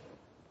Satan.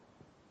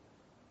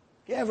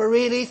 You ever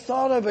really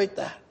thought about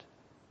that?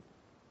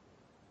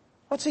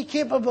 What's he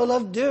capable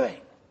of doing?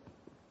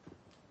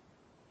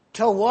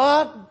 To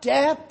what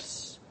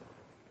depths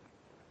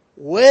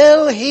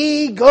will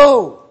he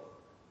go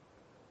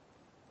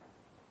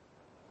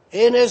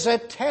in his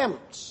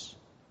attempts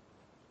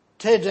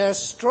to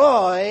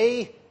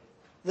destroy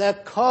the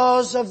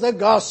cause of the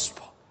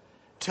gospel?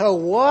 To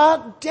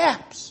what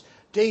depths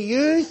do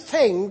you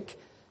think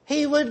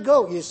he would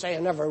go? You say, I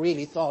never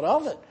really thought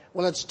of it.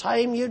 Well, it's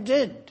time you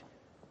did.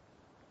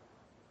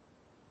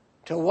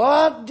 To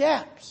what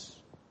depths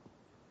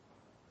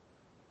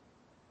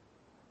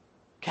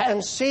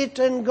can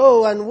Satan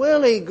go, and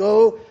will he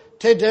go,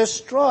 to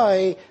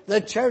destroy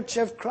the church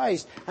of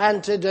Christ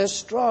and to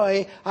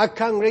destroy a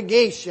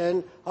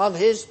congregation of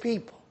his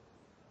people?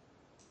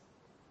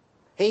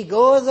 He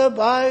goeth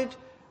about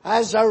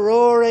as a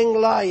roaring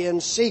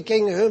lion,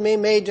 seeking whom he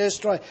may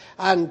destroy.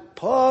 And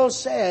Paul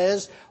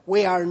says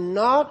we are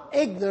not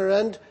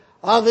ignorant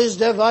of his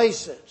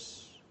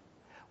devices.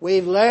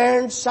 We've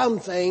learned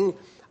something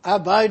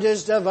about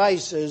his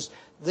devices,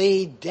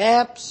 the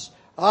depths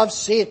of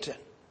Satan.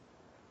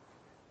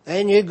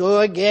 Then you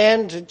go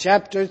again to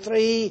chapter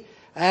 3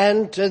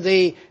 and to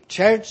the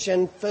church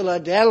in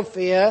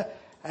Philadelphia,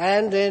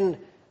 and in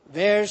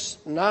verse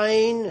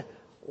 9,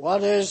 what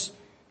does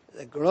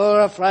the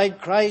glorified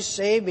Christ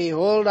say?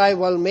 Behold, I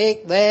will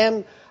make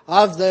them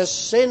of the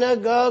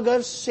synagogue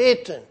of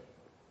Satan.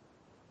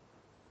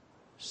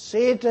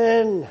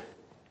 Satan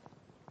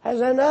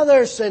has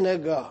another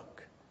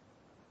synagogue,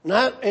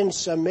 not in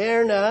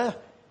Smyrna,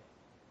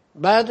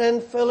 but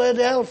in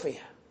Philadelphia.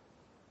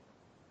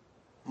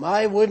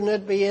 My, wouldn't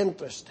it be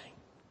interesting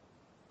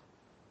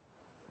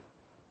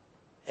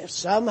if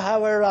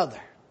somehow or other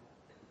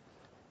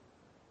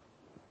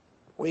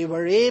we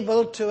were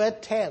able to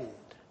attend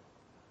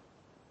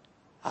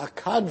a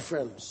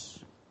conference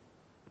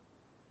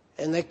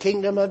in the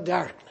kingdom of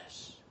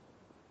darkness,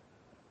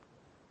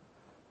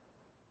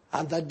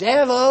 and the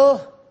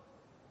devil,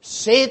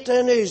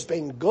 Satan, who's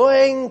been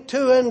going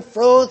to and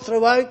fro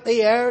throughout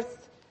the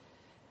earth,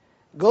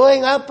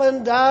 going up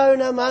and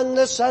down among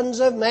the sons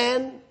of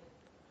men,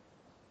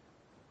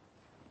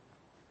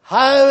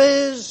 how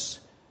is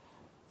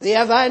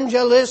the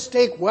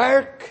evangelistic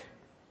work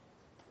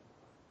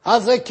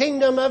of the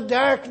kingdom of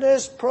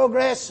darkness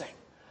progressing?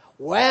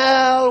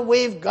 Well,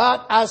 we've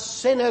got a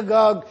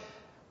synagogue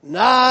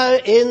now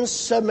in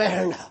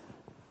Smyrna.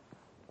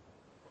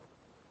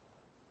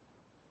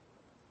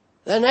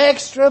 The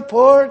next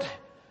report,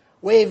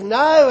 we've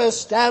now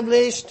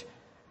established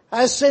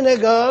a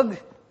synagogue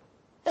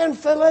in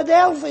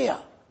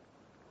Philadelphia.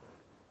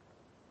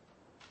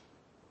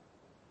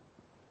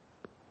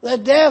 The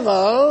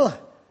devil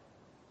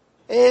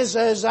is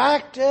as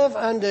active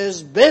and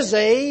as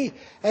busy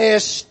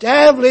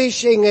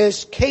establishing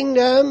his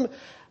kingdom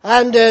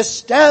and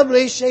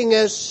establishing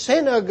his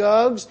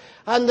synagogues,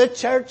 and the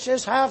church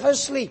is half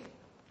asleep.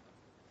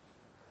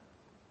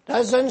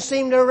 Doesn't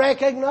seem to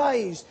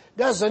recognize,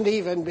 doesn't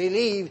even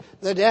believe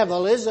the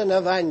devil is an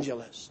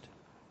evangelist.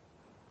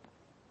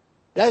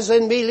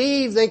 Doesn't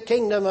believe the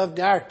kingdom of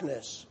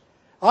darkness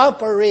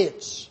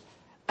operates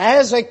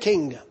as a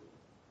kingdom.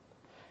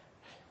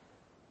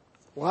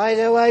 Why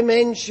do I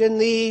mention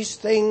these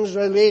things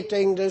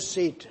relating to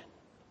Satan?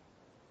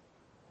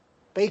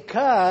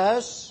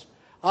 Because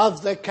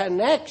of the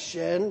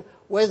connection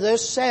with the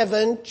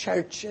 7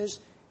 churches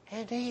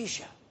in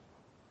Asia.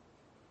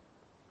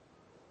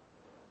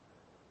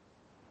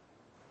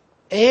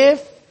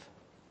 If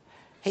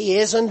he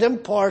isn't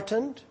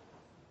important,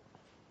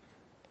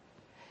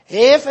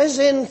 if his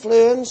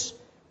influence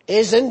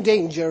isn't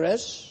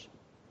dangerous,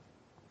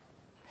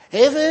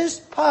 if his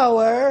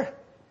power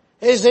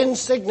is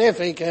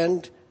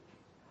insignificant,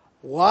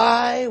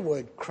 why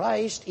would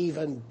Christ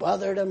even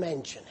bother to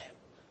mention him?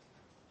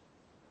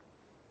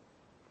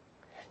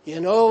 You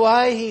know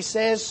why he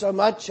says so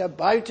much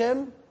about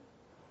him?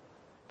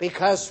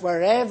 Because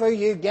wherever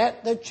you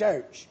get the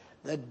church,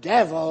 the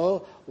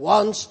devil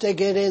wants to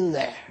get in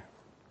there.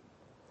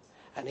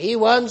 And he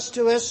wants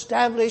to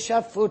establish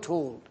a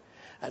foothold.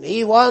 And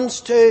he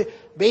wants to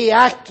be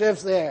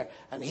active there.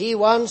 And he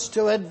wants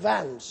to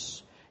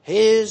advance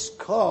his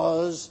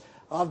cause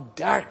of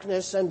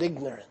darkness and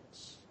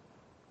ignorance.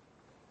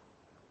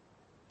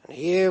 And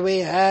here we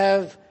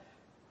have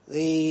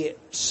the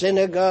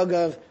synagogue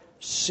of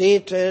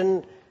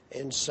Satan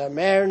in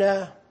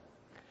Smyrna,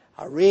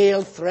 a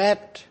real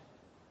threat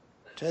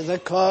to the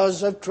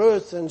cause of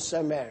truth in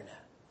Smyrna.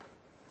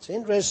 It's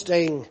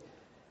interesting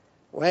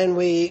when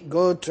we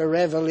go to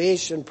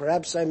Revelation,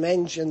 perhaps I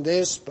mentioned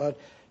this, but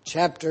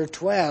chapter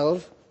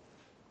 12,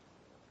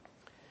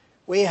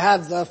 we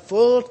have the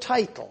full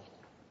title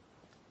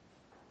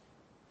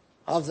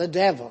of the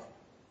devil.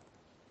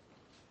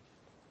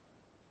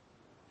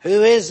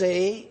 Who is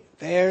he?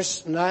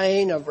 Verse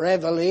 9 of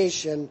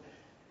Revelation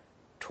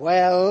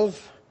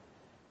 12,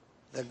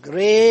 the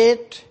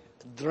great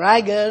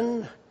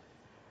dragon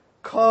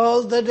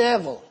called the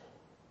devil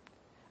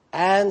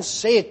and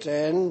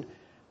Satan,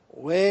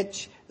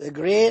 which the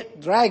great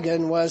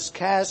dragon was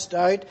cast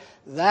out,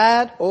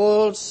 that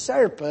old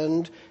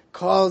serpent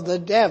called the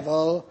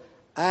devil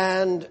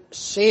and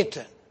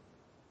Satan.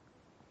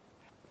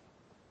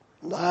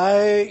 Now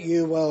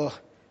you will,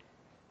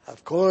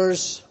 of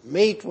course,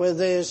 meet with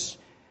this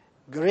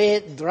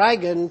great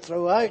dragon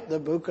throughout the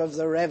book of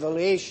the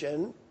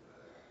Revelation,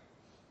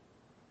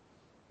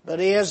 but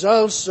he is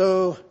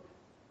also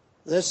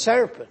the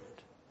serpent.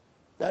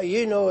 Now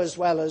you know as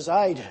well as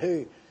I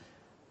do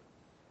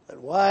that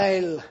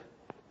while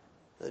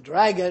the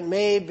dragon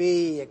may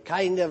be a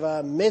kind of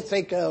a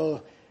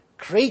mythical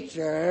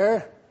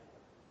creature,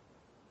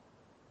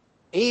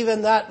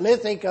 even that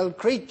mythical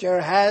creature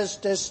has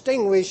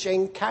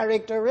distinguishing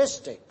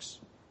characteristics.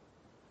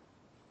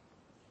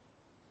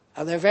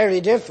 And they're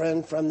very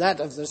different from that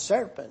of the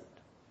serpent.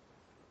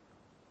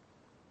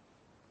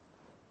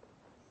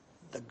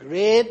 The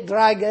great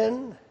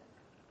dragon,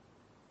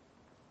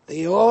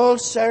 the old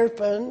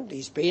serpent,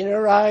 he's been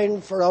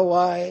around for a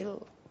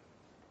while.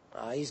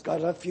 He's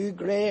got a few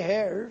grey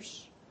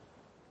hairs.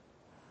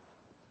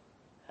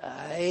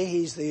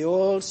 He's the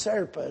old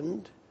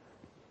serpent.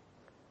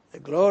 The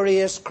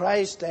glorious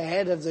Christ, the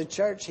head of the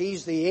church,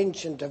 he's the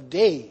Ancient of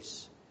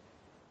Days.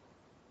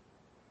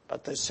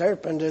 But the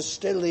serpent is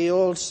still the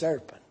old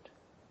serpent.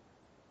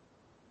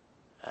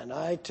 And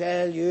I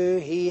tell you,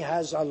 he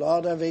has a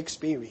lot of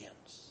experience.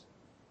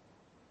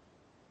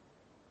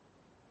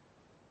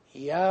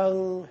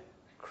 Young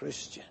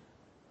Christian,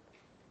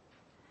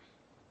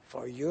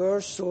 for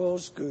your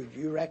soul's good,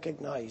 you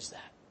recognize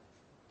that.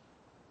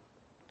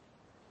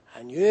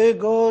 And you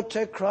go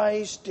to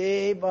Christ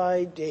day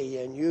by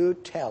day and you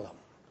tell him,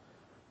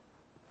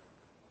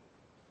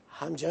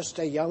 I'm just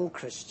a young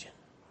Christian.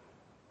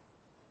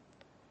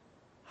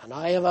 And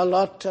I have a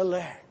lot to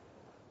learn.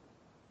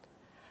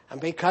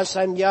 And because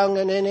I'm young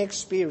and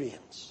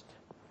inexperienced,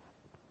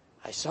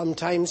 I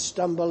sometimes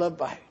stumble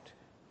about.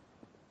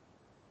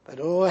 But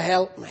oh,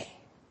 help me.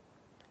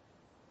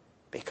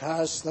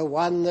 Because the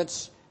one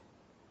that's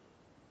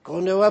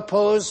going to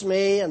oppose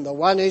me and the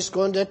one who's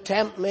going to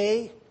tempt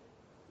me,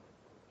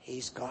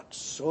 he's got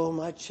so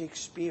much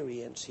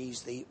experience.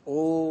 He's the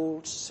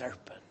old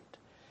serpent.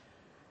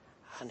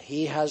 And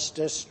he has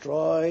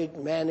destroyed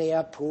many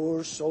a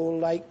poor soul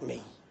like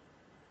me.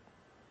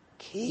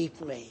 Keep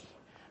me,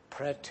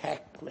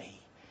 protect me,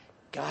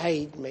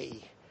 guide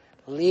me,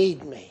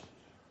 lead me.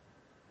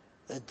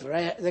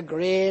 The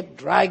great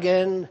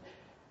dragon,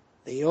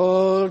 the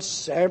old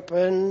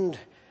serpent,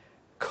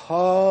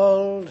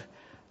 called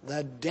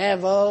the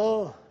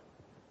devil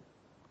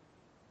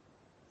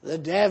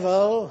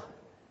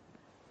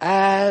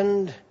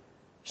and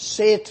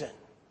Satan.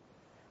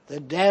 The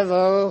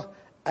devil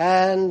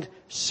and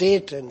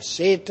Satan.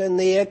 Satan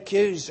the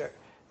accuser.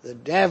 The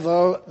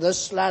devil the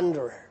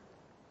slanderer.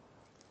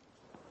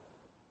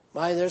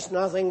 Why, there's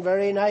nothing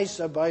very nice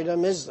about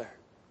him, is there?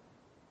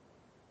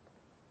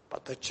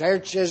 But the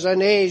churches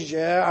in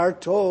Asia are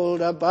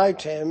told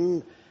about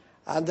him,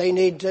 and they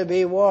need to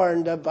be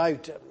warned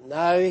about him.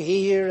 Now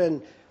here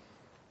in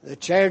the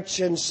church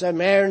in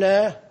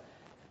Smyrna,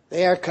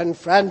 they are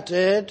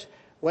confronted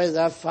with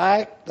the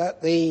fact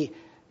that the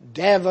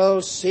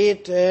devil,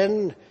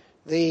 Satan,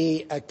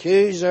 the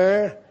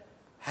accuser,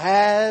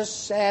 has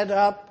set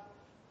up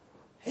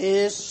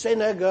his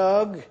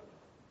synagogue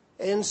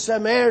in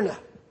Smyrna.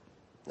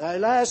 Now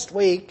last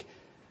week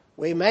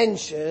we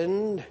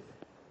mentioned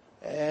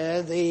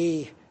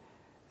the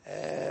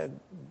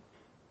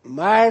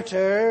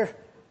martyr,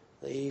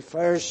 the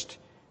first,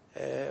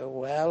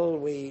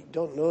 we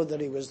don't know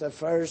that he was the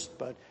first,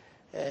 but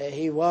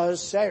he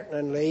was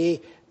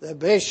certainly the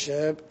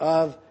bishop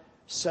of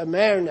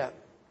Smyrna,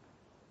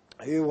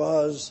 who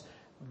was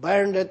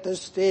burned at the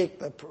stake,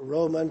 the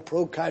Roman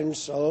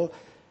proconsul,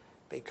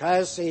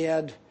 because he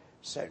had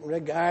certain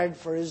regard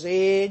for his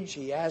age.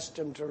 He asked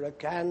him to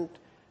recant,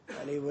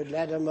 and he would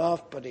let him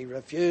off, but he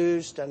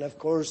refused, and of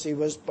course he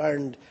was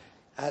burned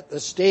at the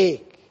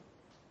stake.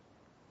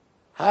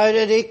 How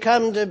did he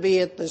come to be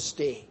at the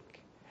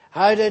stake?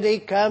 How did he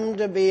come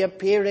to be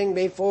appearing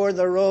before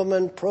the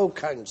Roman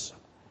proconsul?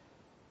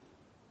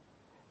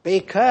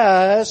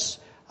 Because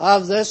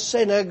of the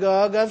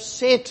synagogue of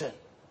Satan.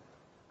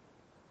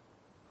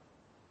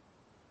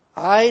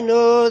 I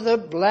know the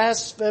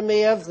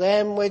blasphemy of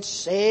them which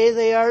say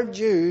they are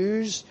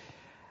Jews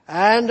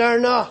and are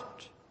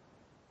not.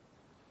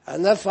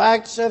 And the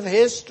facts of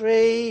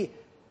history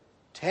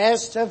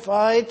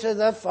testify to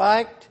the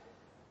fact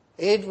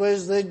it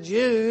was the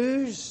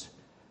Jews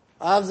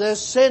of the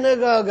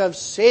synagogue of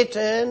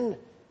Satan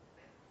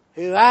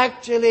who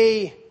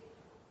actually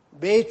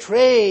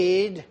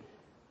betrayed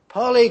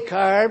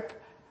Polycarp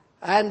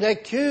and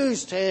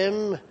accused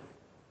him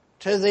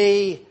to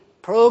the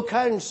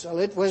proconsul.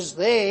 It was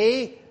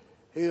they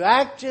who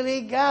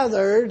actually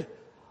gathered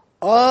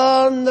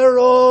on their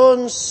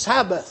own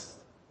Sabbath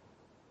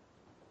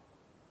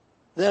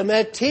the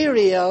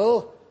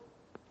material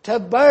to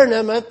burn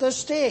him at the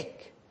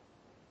stake.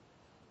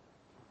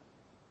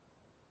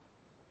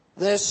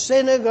 The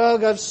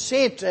synagogue of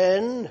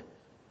Satan,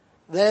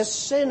 the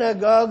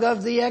synagogue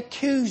of the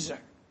accuser.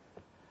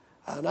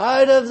 And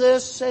out of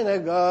this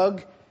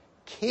synagogue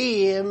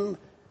came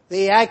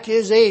the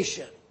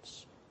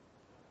accusations.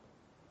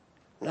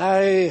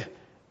 Now,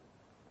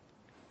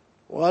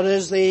 what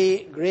is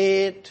the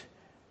great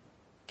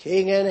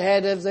king and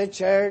head of the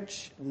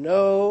church?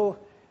 No.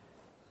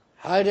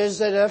 How does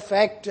it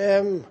affect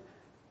him?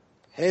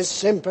 His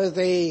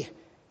sympathy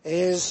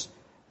is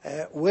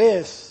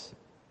with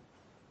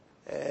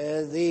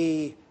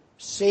the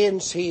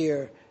saints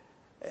here,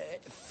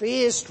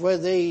 faced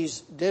with these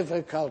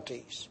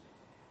difficulties.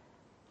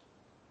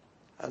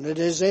 And it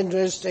is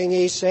interesting,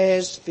 he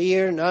says,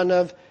 fear none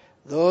of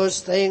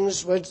those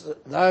things which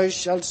thou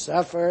shalt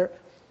suffer.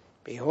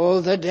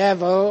 Behold, the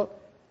devil,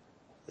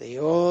 the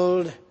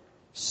old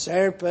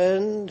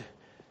serpent,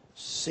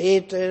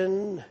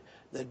 Satan,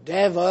 the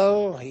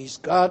devil, he's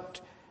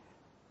got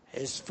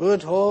his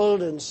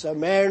foothold in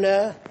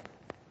Smyrna.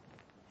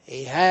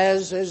 He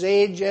has his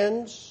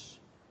agents,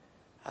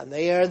 and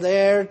they are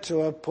there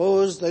to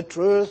oppose the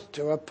truth,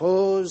 to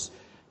oppose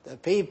the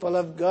people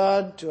of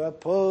God, to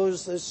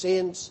oppose the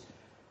saints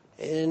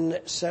in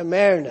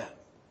Smyrna.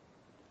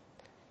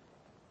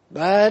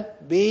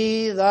 But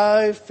be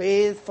thou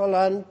faithful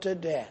unto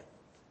death.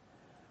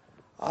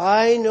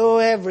 I know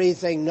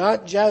everything,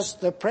 not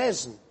just the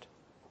present,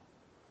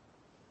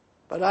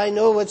 but I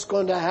know what's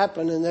going to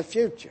happen in the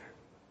future.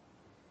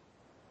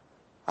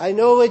 I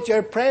know what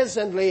you're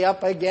presently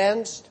up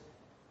against,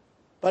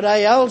 but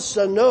I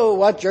also know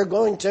what you're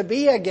going to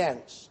be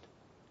against.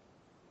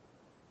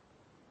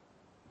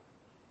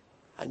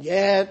 And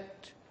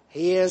yet,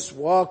 he is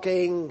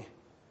walking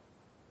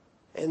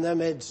in the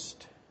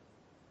midst.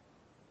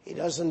 He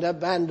doesn't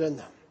abandon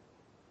them.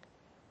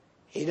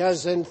 He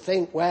doesn't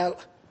think, well,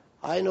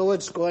 I know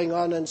what's going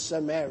on in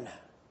Smyrna.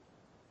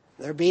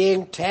 They're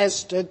being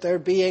tested, they're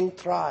being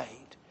tried,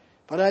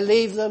 but I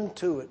leave them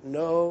to it.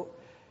 No.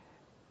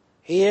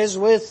 He is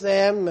with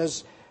them,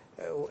 as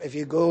if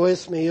you go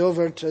with me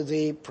over to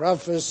the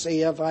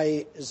prophecy of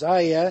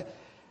Isaiah,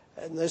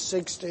 and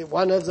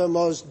one of the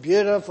most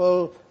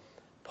beautiful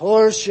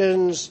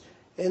portions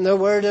in the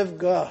Word of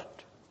God.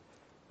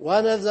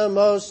 One of the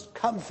most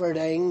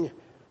comforting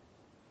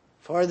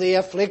for the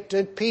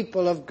afflicted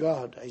people of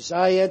God.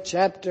 Isaiah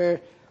chapter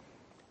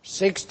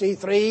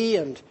 63,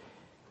 and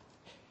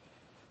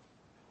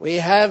we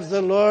have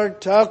the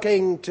Lord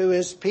talking to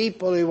his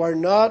people who were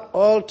not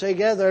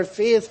altogether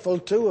faithful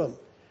to him.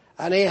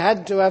 And he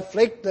had to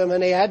afflict them,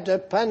 and he had to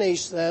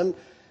punish them,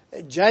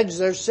 judge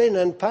their sin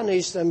and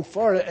punish them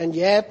for it. And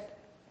yet,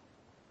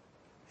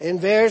 in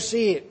verse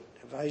 8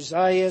 of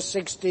Isaiah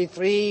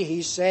 63,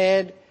 he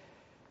said,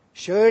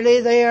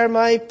 surely they are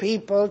my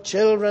people,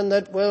 children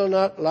that will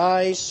not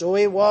lie. So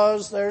he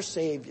was their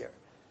Savior.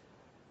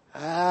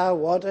 Ah,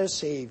 what a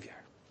Savior.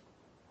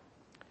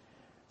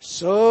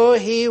 So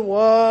he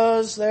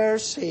was their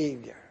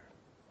Savior.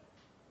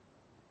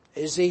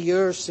 Is he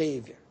your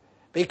Savior?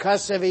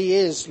 Because if he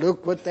is,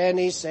 look what then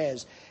he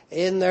says.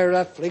 In their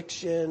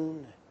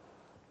affliction,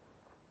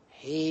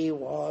 he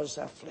was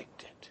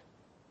afflicted.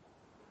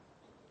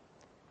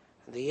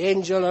 The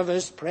angel of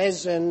his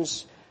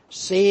presence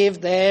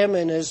saved them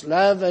in his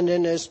love and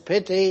in his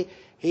pity.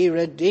 He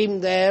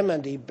redeemed them,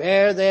 and he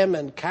bare them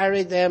and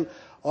carried them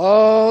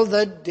all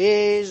the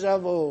days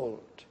of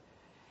old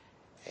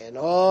in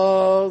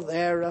all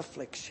their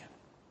affliction.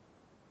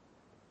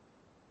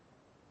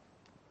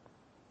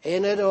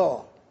 In it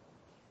all.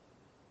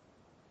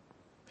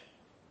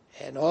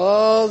 In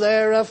all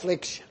their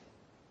affliction.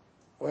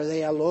 Were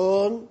they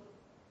alone?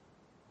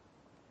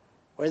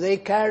 Were they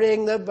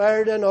carrying the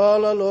burden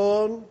all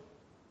alone?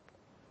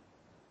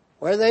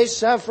 Were they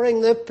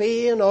suffering the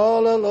pain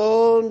all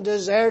alone,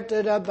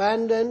 deserted,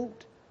 abandoned?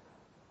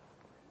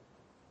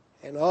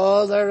 In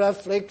all their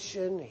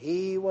affliction,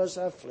 he was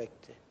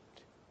afflicted.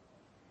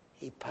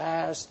 He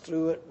passed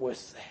through it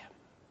with them.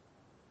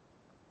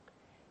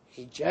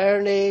 He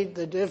journeyed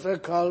the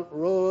difficult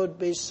road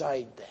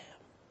beside them.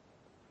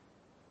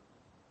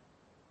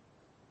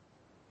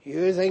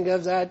 You think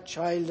of that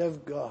child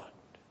of God,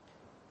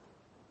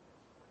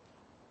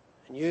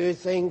 and you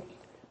think,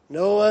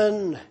 no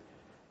one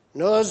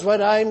knows what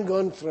I'm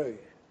going through.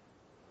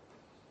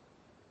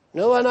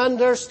 No one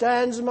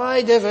understands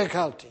my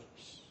difficulties.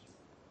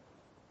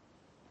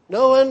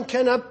 No one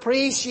can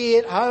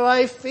appreciate how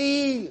I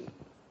feel.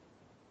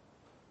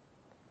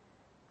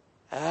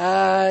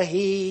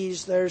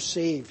 He's their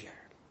Savior.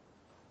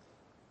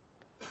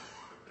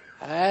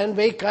 And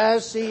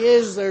because He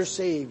is their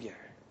Savior,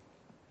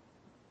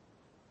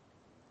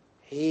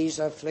 He's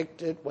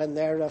afflicted when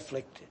they're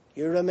afflicted.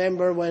 You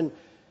remember when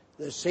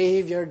the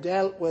Savior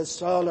dealt with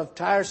Saul of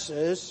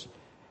Tarsus,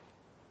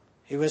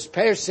 He was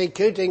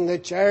persecuting the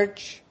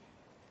church.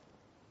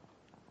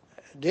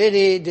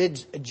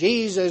 Did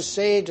Jesus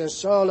say to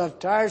Saul of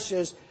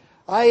Tarsus,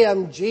 I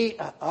am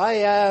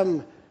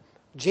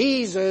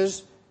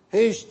Jesus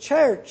whose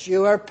church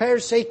you are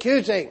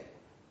persecuting.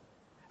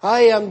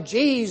 I am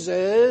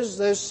Jesus,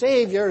 the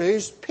Savior,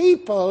 whose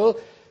people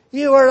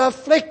you are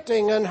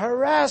afflicting and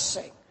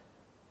harassing.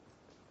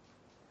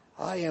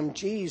 I am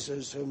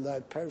Jesus whom thou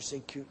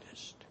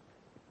persecutest.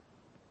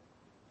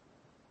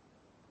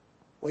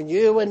 When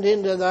you went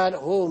into that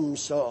home,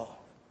 Saul,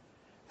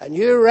 and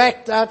you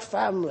wrecked that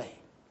family,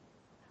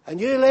 and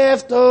you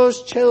left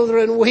those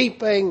children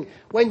weeping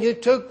when you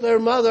took their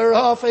mother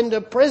off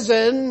into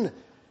prison,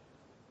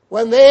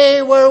 when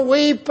they were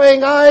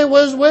weeping, I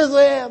was with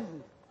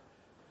them.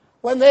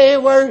 When they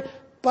were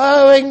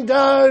bowing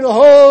down,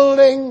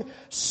 holding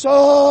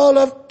Saul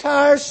of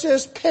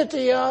Tarsus,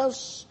 pity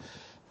us,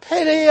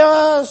 pity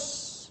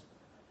us.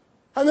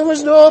 And there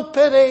was no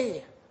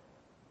pity.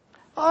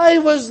 I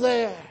was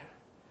there.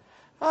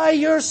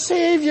 Your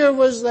Savior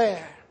was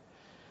there.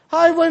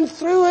 I went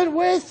through it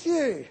with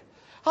you.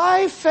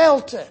 I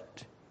felt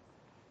it.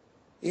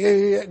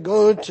 You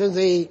go to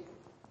the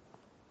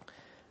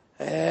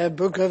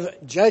book of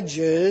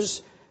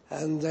Judges,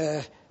 and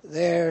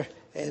there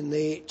in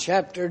the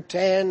chapter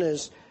 10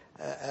 is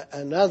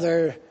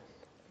another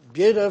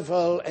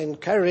beautiful,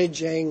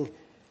 encouraging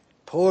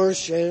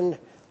portion.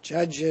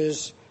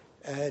 Judges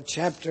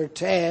chapter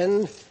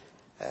 10.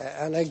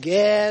 And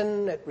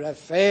again, it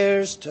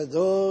refers to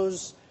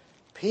those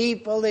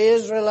people, the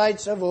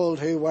Israelites of old,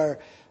 who were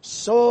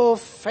so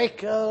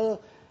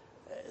fickle,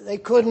 they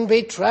couldn't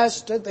be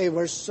trusted, they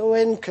were so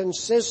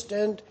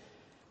inconsistent,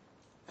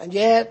 and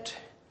yet,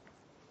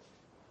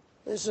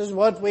 this is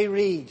what we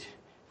read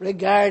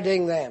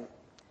regarding them.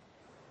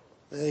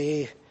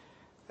 The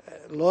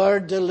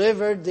Lord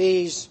delivered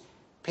these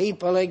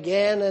people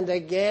again and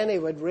again. He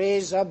would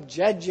raise up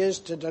judges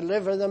to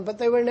deliver them, but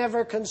they were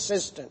never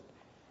consistent.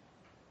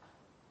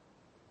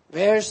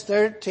 Verse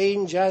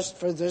 13, just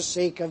for the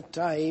sake of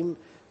time,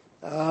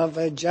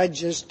 of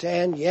Judges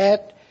 10,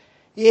 yet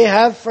ye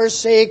have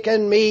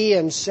forsaken me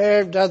and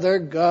served other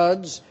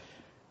gods,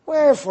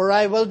 wherefore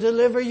I will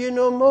deliver you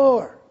no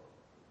more.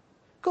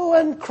 Go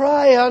and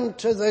cry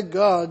unto the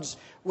gods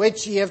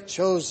which ye have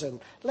chosen.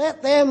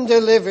 Let them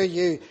deliver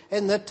you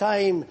in the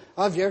time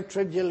of your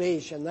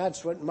tribulation.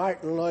 That's what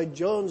Martin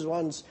Lloyd-Jones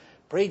once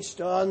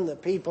preached on. The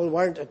people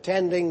weren't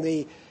attending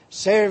the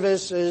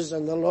services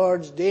on the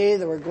Lord's Day.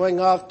 They were going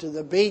off to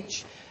the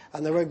beach,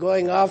 and they were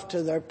going off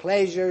to their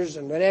pleasures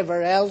and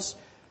whatever else.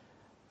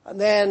 And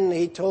then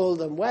he told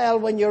them, well,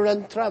 when you're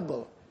in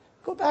trouble,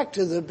 go back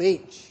to the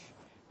beach.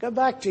 Go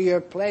back to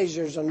your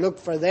pleasures and look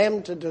for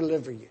them to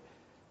deliver you.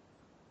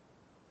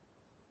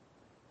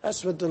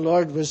 That's what the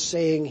Lord was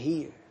saying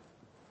here.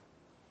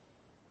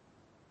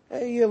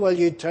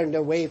 You turned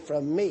away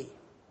from me.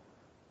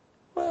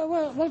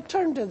 Well,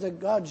 turn to the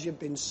gods you've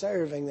been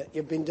serving, that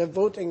you've been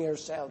devoting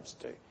yourselves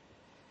to.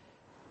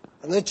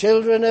 And the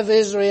children of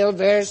Israel,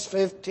 verse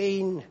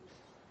 15,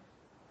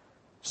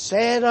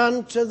 said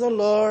unto the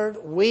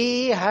Lord,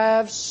 we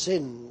have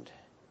sinned.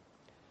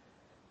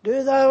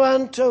 Do thou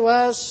unto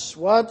us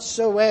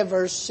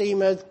whatsoever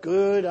seemeth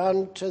good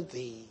unto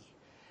thee.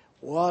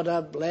 What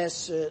a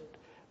blessed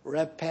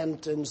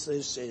repentance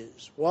this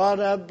is. What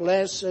a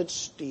blessed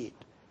state.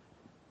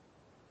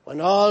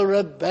 When all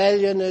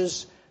rebellion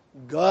is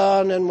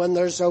gone and when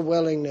there's a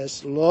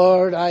willingness,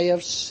 Lord, I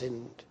have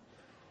sinned.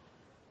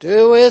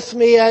 Do with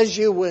me as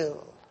you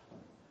will.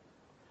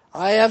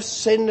 I have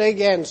sinned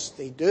against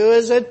thee. Do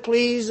as it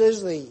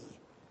pleases thee.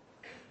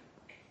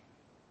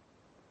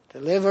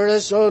 Deliver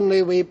us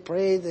only, we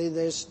pray thee,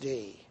 this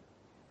day.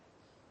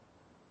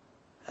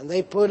 And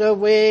they put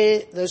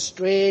away the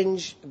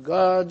strange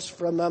gods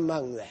from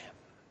among them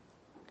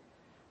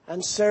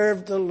and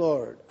served the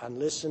Lord. And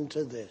listen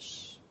to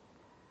this.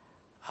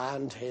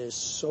 And his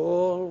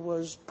soul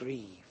was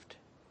grieved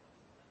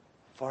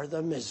for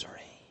the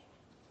misery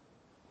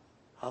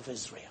of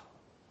Israel.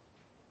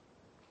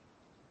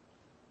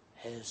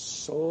 His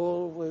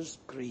soul was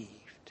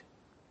grieved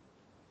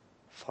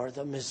for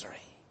the misery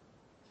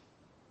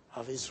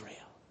of Israel.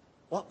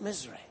 What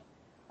misery?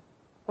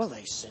 Well,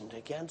 they sinned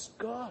against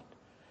God.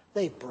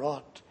 They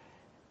brought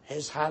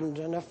his hand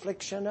in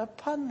affliction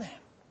upon them.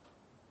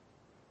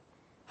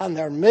 And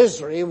their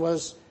misery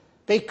was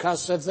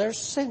because of their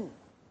sin.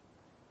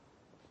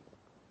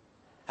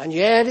 And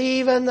yet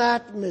even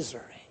that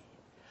misery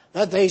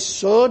that they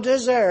so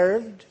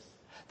deserved,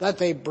 that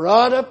they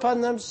brought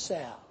upon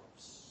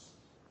themselves,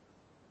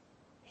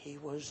 he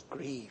was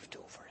grieved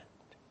over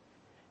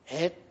it.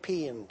 It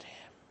pained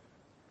him.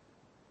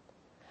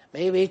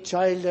 Maybe,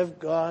 child of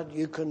God,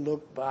 you can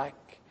look back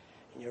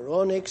in your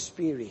own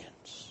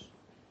experience.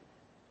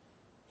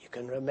 You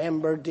can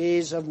remember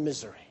days of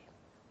misery.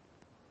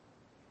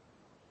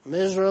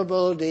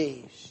 Miserable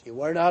days. You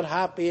were not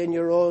happy in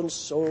your own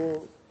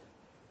soul.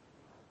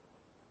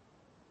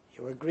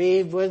 You were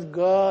grieved with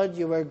God.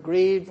 You were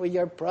grieved with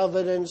your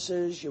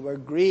providences. You were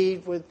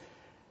grieved with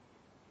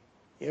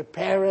your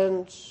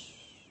parents,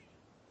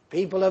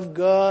 people of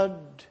God.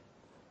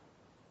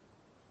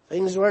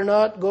 Things were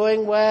not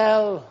going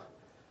well.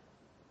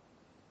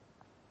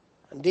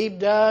 And deep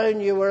down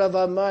you were of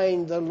a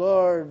mind, the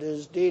Lord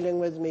is dealing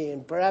with me.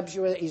 And perhaps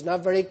He's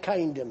not very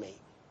kind to me.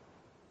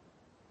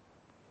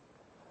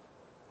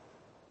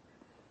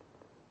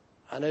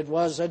 And it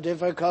was a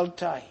difficult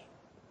time.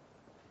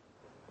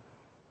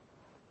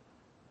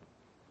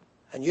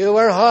 And you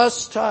were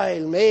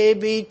hostile,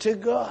 maybe, to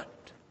God.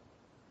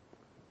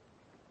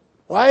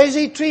 Why is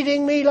He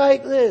treating me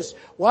like this?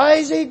 Why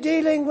is He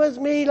dealing with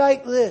me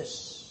like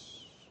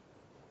this?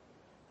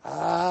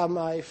 Ah,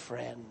 my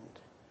friend,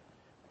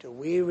 do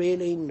we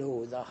really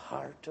know the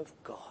heart of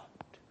God?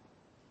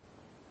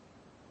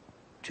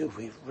 Do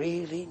we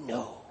really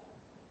know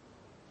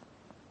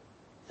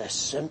the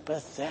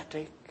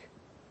sympathetic,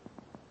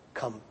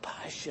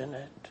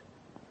 compassionate,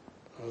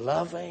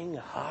 loving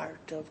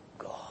heart of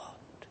God?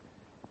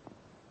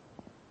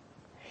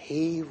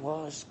 He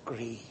was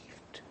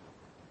grieved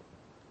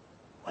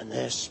when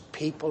this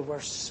people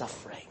were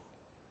suffering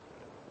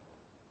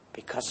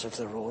because of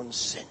their own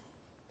sin.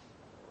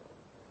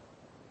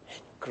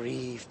 It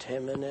grieved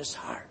Him in His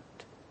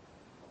heart.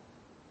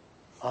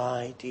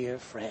 My dear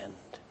friend,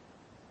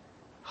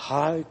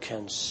 how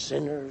can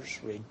sinners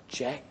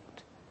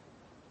reject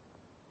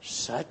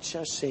such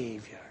a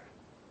Savior,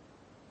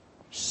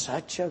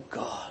 such a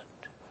God,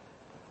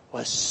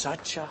 with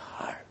such a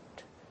heart?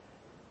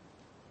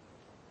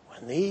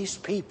 When these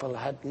people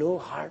had no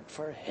heart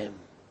for Him,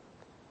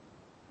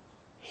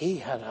 He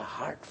had a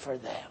heart for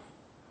them.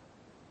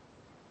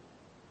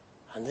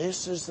 And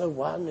this is the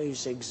one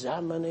who's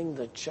examining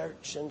the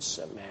church in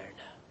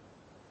Smyrna.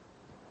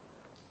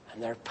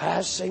 And they're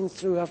passing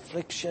through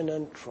affliction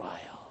and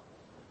trial.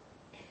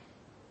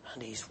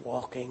 And He's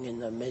walking in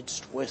the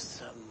midst with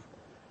them.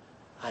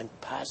 I'm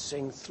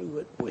passing through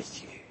it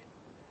with you.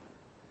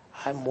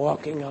 I'm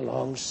walking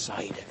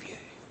alongside of you.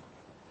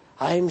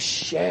 I'm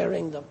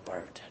sharing the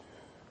burden.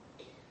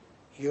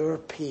 Your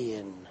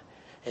pain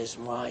is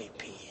my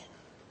pain.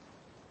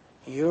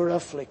 Your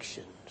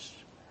afflictions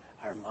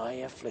are my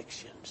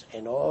afflictions.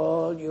 In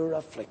all your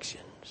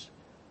afflictions,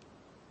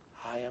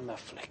 I am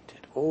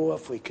afflicted. Oh,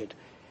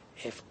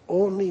 if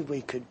only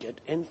we could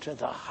get into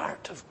the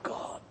heart of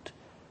God,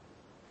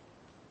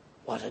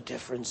 what a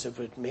difference it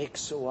would make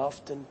so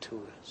often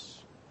to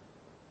us.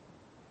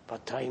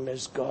 But time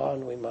is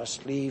gone. We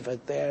must leave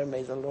it there.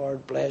 May the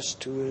Lord bless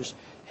to us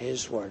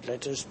His word.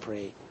 Let us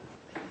pray.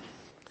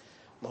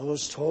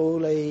 Most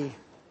holy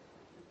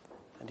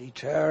and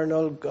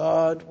eternal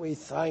God, we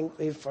thank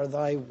Thee for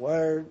Thy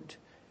word.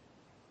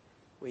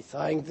 We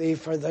thank Thee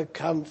for the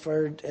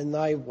comfort in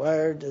Thy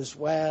word as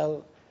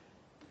well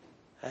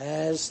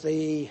as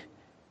the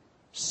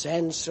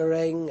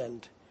censoring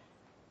and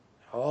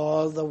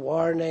all the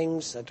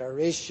warnings that are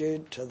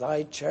issued to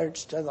Thy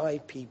church, to Thy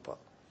people.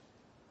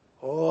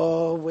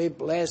 Oh, we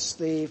bless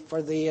Thee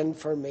for the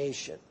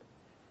information.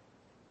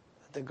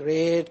 The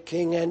great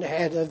King and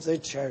Head of the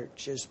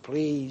church is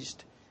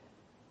pleased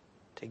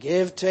to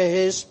give to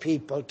His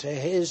people, to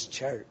His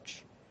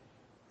church,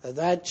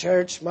 that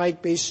church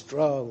might be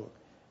strong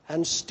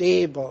and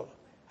stable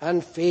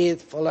and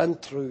faithful and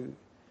true.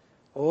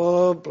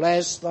 Oh,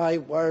 bless Thy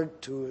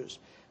word to us.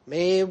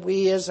 May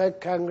we as a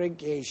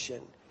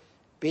congregation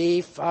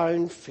be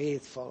found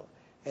faithful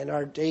in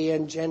our day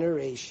and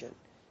generation.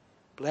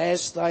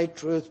 Bless Thy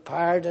truth,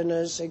 pardon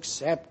us,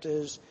 accept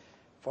us,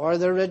 for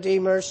the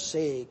Redeemer's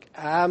sake.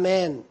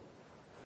 Amen.